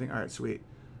should have something. All right, sweet.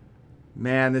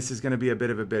 Man, this is going to be a bit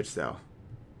of a bitch, though.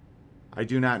 I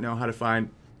do not know how to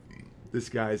find this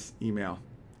guy's email.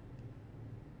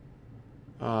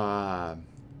 I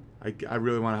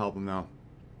really want to help him, though.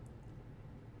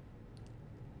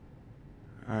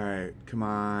 All right, come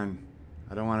on.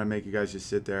 I don't want to make you guys just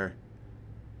sit there.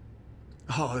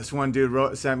 Oh, this one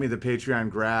dude sent me the Patreon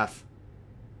graph.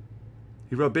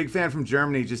 He wrote, big fan from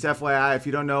Germany. Just FYI, if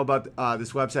you don't know about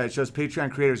this website, it shows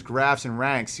Patreon creators graphs and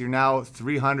ranks. You're now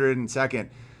 302nd.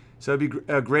 So it'd be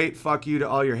a great fuck you to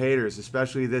all your haters,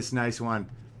 especially this nice one.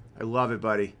 I love it,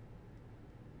 buddy.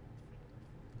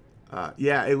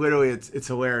 Yeah, it literally, it's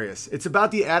hilarious. It's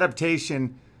about the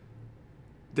adaptation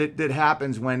that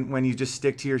happens when you just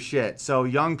stick to your shit. So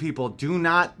young people, do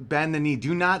not bend the knee.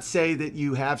 Do not say that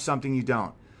you have something you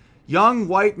don't. Young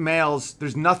white males,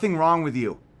 there's nothing wrong with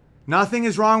you. Nothing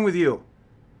is wrong with you.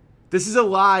 This is a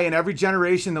lie, and every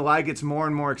generation the lie gets more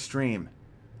and more extreme.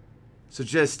 So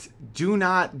just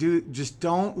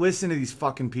don't listen to these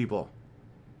fucking people.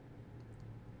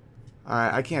 All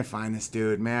right, I can't find this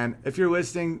dude, man. If you're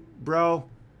listening, bro,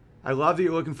 I love that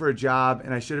you're looking for a job,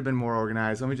 and I should have been more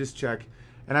organized. Let me just check.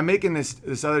 And I'm making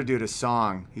this other dude a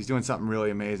song. He's doing something really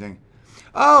amazing.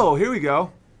 Oh, here we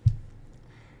go.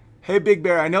 Hey, Big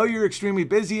Bear, I know you're extremely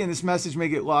busy and this message may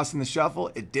get lost in the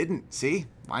shuffle. It didn't. See?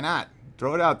 Why not?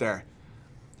 Throw it out there.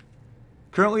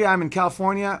 Currently, I'm in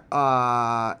California,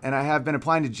 and I have been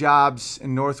applying to jobs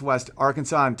in Northwest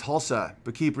Arkansas and Tulsa,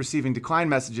 but keep receiving decline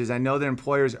messages. I know that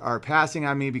employers are passing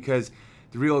on me because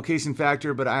the relocation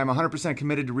factor, but I am 100%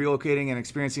 committed to relocating and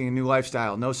experiencing a new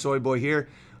lifestyle. No soy boy here.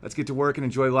 Let's get to work and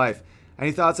enjoy life.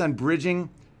 Any thoughts on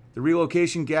bridging the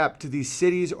relocation gap to these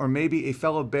cities, or maybe a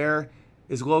fellow bear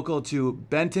is local to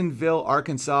Bentonville,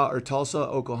 Arkansas, or Tulsa,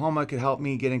 Oklahoma, could help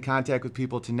me get in contact with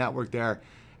people to network there.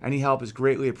 Any help is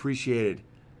greatly appreciated.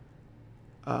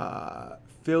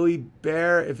 Philly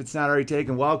Bear, if it's not already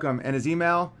taken, welcome. And his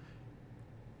email.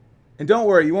 And don't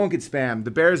worry, you won't get spammed.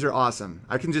 The Bears are awesome.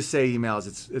 I can just say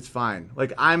emails. It's fine.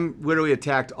 Like, I'm literally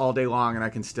attacked all day long, and I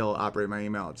can still operate my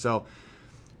email. So,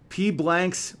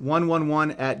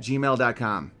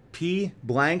 pblanks111@gmail.com.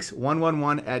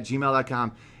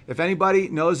 pblanks111@gmail.com. If anybody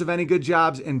knows of any good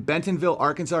jobs in Bentonville,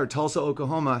 Arkansas, or Tulsa,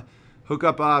 Oklahoma, hook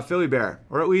up Philly Bear,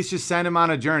 or at least just send him on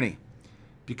a journey,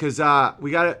 because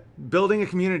building a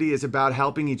community is about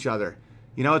helping each other.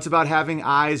 You know, it's about having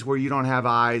eyes where you don't have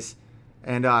eyes,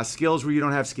 and skills where you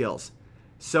don't have skills.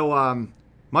 So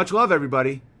much love,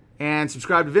 everybody, and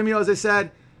subscribe to Vimeo, as I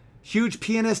said.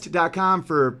 HugePianist.com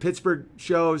for Pittsburgh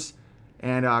shows,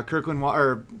 and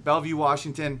Bellevue,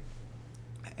 Washington,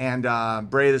 and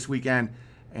Bray this weekend.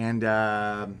 And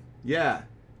yeah,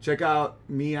 check out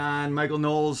me on Michael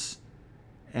Knowles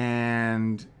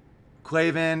and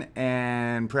Clavin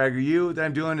and PragerU that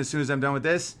I'm doing as soon as I'm done with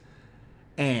this.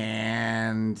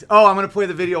 And I'm gonna play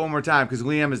the video one more time because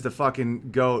Liam is the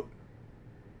fucking goat.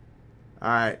 All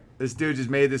right, this dude just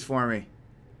made this for me.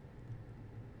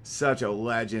 Such a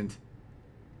legend.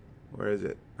 Where is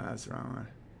it? Oh, that's the wrong one.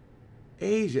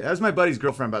 Asia. That was my buddy's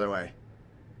girlfriend, by the way.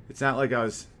 It's not like I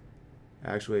was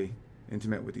actually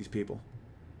intimate with these people.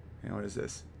 And what is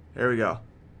this? There we go.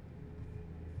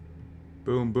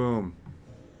 Boom, boom.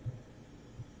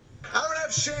 I don't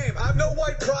have shame. I have no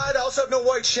white pride. I also have no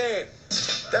white shame.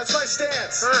 That's my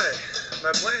stance. Hi.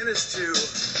 My plan is to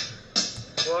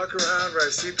walk around where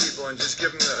I see people and just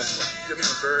give them a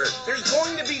bird. There's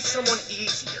going to be someone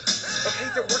easier. Okay,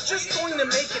 that we're just going to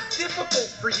make it difficult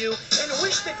for you and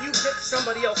wish that you picked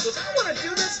somebody else. So if you want to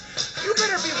do this, you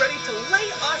better be ready to lay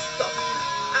us the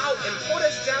out and put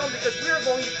us down, because we're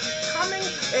going to keep coming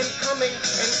and coming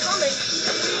and coming.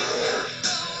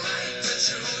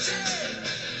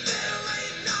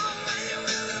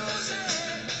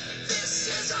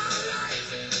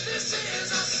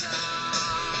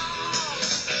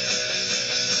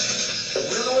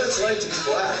 We don't know what it's like to be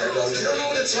black. I go, you don't know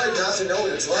what it's like not to know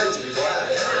what it's like to be black.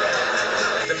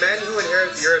 The men who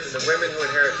inherit the earth and the women who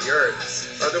inherit the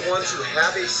earth are the ones who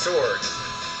have a sword,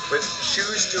 but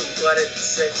choose to let it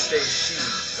stay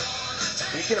sheathed.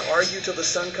 We can argue till the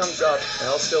sun comes up, and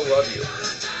I'll still love you,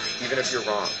 even if you're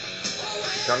wrong.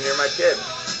 If you come near my kid,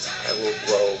 I will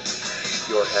blow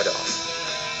your head off.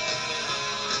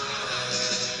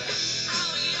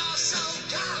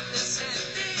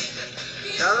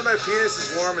 Now that my penis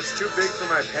is warm, it's too big for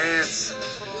my pants.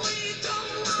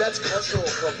 That's cultural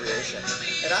appropriation.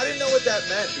 And I didn't know what that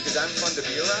meant because I'm fun to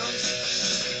be around.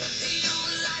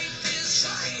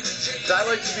 I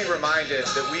like to be reminded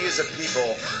that we as a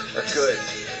people are good,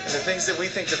 and the things that we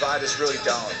think divide us really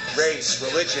don't. Race,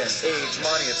 religion, age,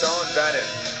 money, it's all invented.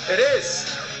 It is.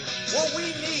 What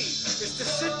we need is to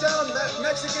sit down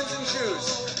Mexicans and Jews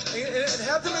and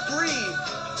have them agree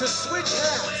to switch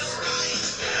hats.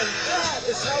 And that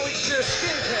is how we cure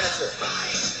skin cancer.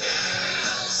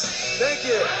 Thank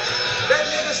you. That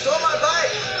nigga stole my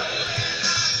bike.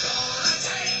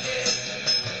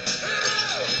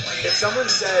 If someone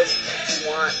says you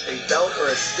want a belt or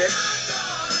a stick,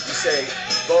 you say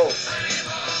both.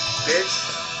 Bitch.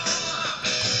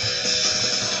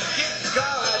 Get God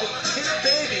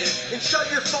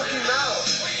Shut your fucking mouth.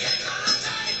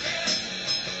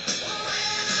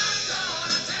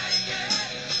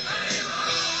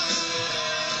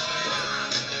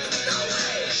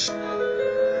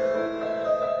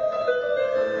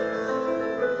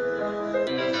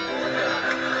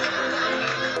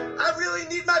 I really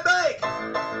need my bike.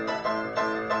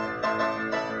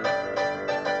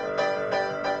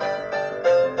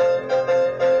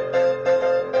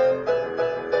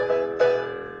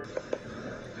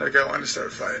 That guy wanted to start a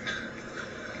fight.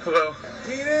 Hello?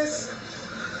 Penis?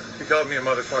 He called me a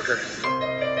motherfucker.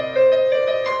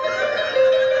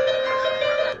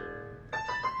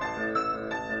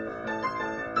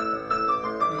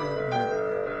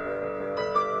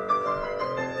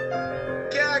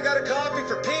 Yeah, I got a coffee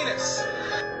for penis.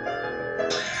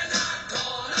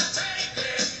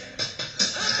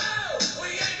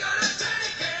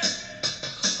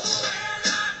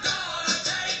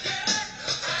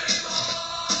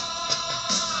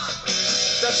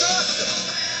 That's awesome.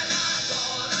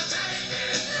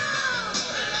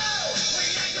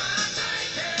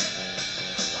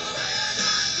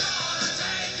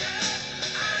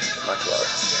 Much love.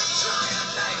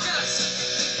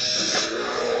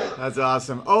 That's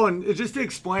awesome. Oh, and just to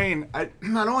explain, I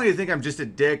don't want you to think I'm just a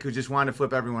dick who just wanted to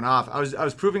flip everyone off. I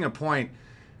was proving a point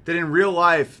that in real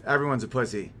life, everyone's a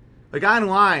pussy. Like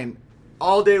online,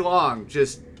 all day long,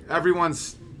 just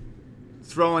everyone's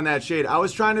throwing that shade. I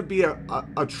was trying to be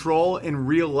a troll in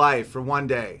real life for one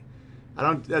day.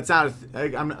 I'm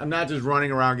not just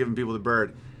running around giving people the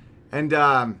bird.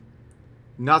 And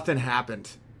nothing happened.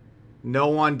 No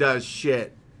one does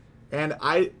shit. And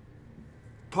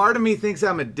part of me thinks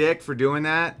I'm a dick for doing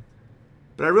that,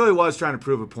 but I really was trying to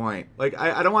prove a point. Like,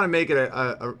 I don't want to make it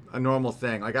a normal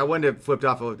thing. Like, I wouldn't have flipped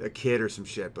off a kid or some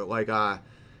shit, but like, I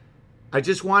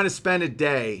just want to spend a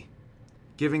day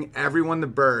giving everyone the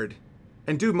bird.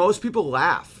 And dude, most people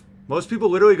laugh. Most people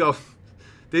literally go,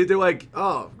 they're like,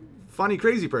 oh, funny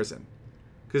crazy person.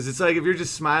 Because it's like, if you're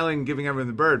just smiling and giving everyone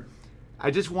the bird,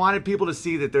 I just wanted people to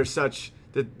see that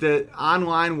that the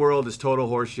online world is total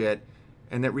horseshit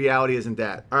and that reality isn't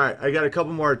that. All right, I got a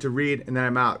couple more to read and then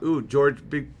I'm out. Ooh, George,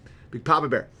 big Papa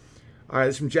Bear. All right,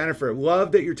 this is from Jennifer.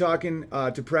 Love that you're talking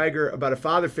to Prager about a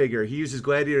father figure. He uses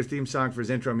Gladiator theme song for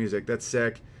his intro music. That's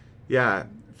sick. Yeah,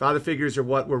 father figures are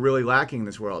what we're really lacking in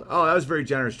this world. Oh, that was very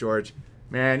generous, George.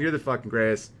 Man, you're the fucking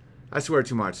greatest. I swear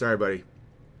too much. Sorry, buddy.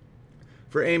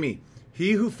 For Amy,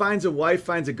 he who finds a wife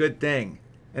finds a good thing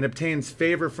and obtains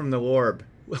favor from the Lord.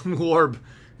 Lord,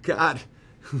 God,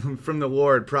 from the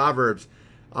Lord. Proverbs.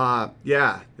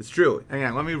 Yeah, it's true. Hang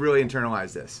on, let me really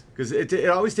internalize this, because it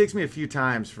always takes me a few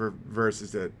times for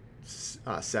verses to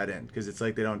set in, because it's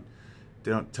like they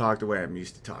don't talk the way I'm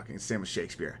used to talking. It's the same with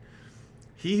Shakespeare.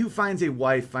 He who finds a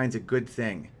wife finds a good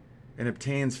thing and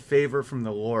obtains favor from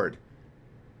the Lord.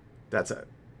 I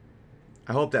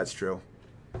hope that's true,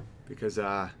 because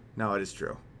no, it is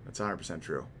true. That's 100%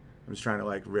 true. I'm just trying to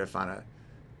like riff on a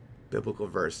biblical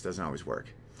verse. Doesn't always work.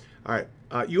 All right.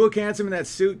 You look handsome in that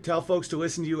suit. Tell folks to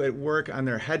listen to you at work on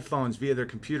their headphones via their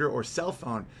computer or cell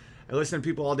phone. I listen to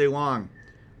people all day long.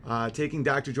 Taking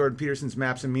Dr. Jordan Peterson's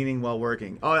Maps of Meaning while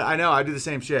working. Oh, I know. I do the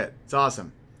same shit. It's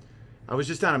awesome. I was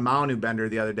just on a Maunu bender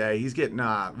the other day. He's getting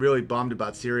really bummed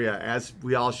about Syria, as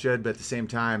we all should, but at the same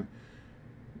time,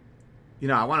 you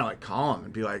know, I want to like call him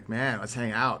and be like, man, let's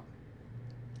hang out.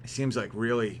 He seems like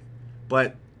really,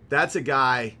 but that's a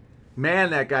guy, man,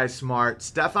 that guy's smart.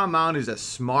 Stefan Maunu's a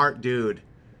smart dude.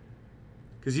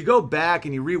 Because you go back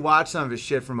and you rewatch some of his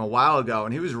shit from a while ago,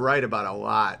 and he was right about a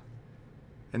lot.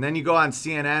 And then you go on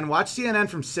CNN. Watch CNN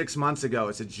from 6 months ago.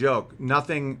 It's a joke.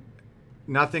 Nothing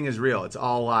is real. It's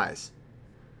all lies.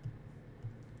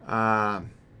 All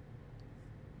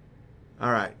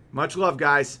right. Much love,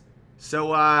 guys.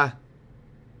 So,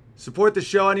 support the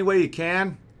show any way you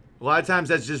can. A lot of times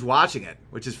that's just watching it,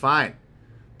 which is fine.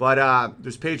 But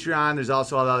there's Patreon. There's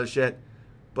also all the other shit.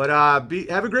 But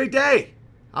have a great day.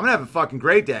 I'm going to have a fucking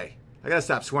great day. I got to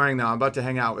stop swearing, though. I'm about to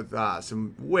hang out with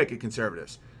some wicked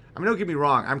conservatives. I mean, don't get me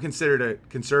wrong. I'm considered a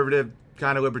conservative,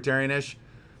 kind of libertarian-ish.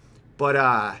 But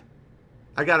I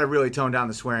got to really tone down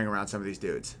the swearing around some of these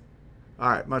dudes. All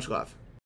right. Much love.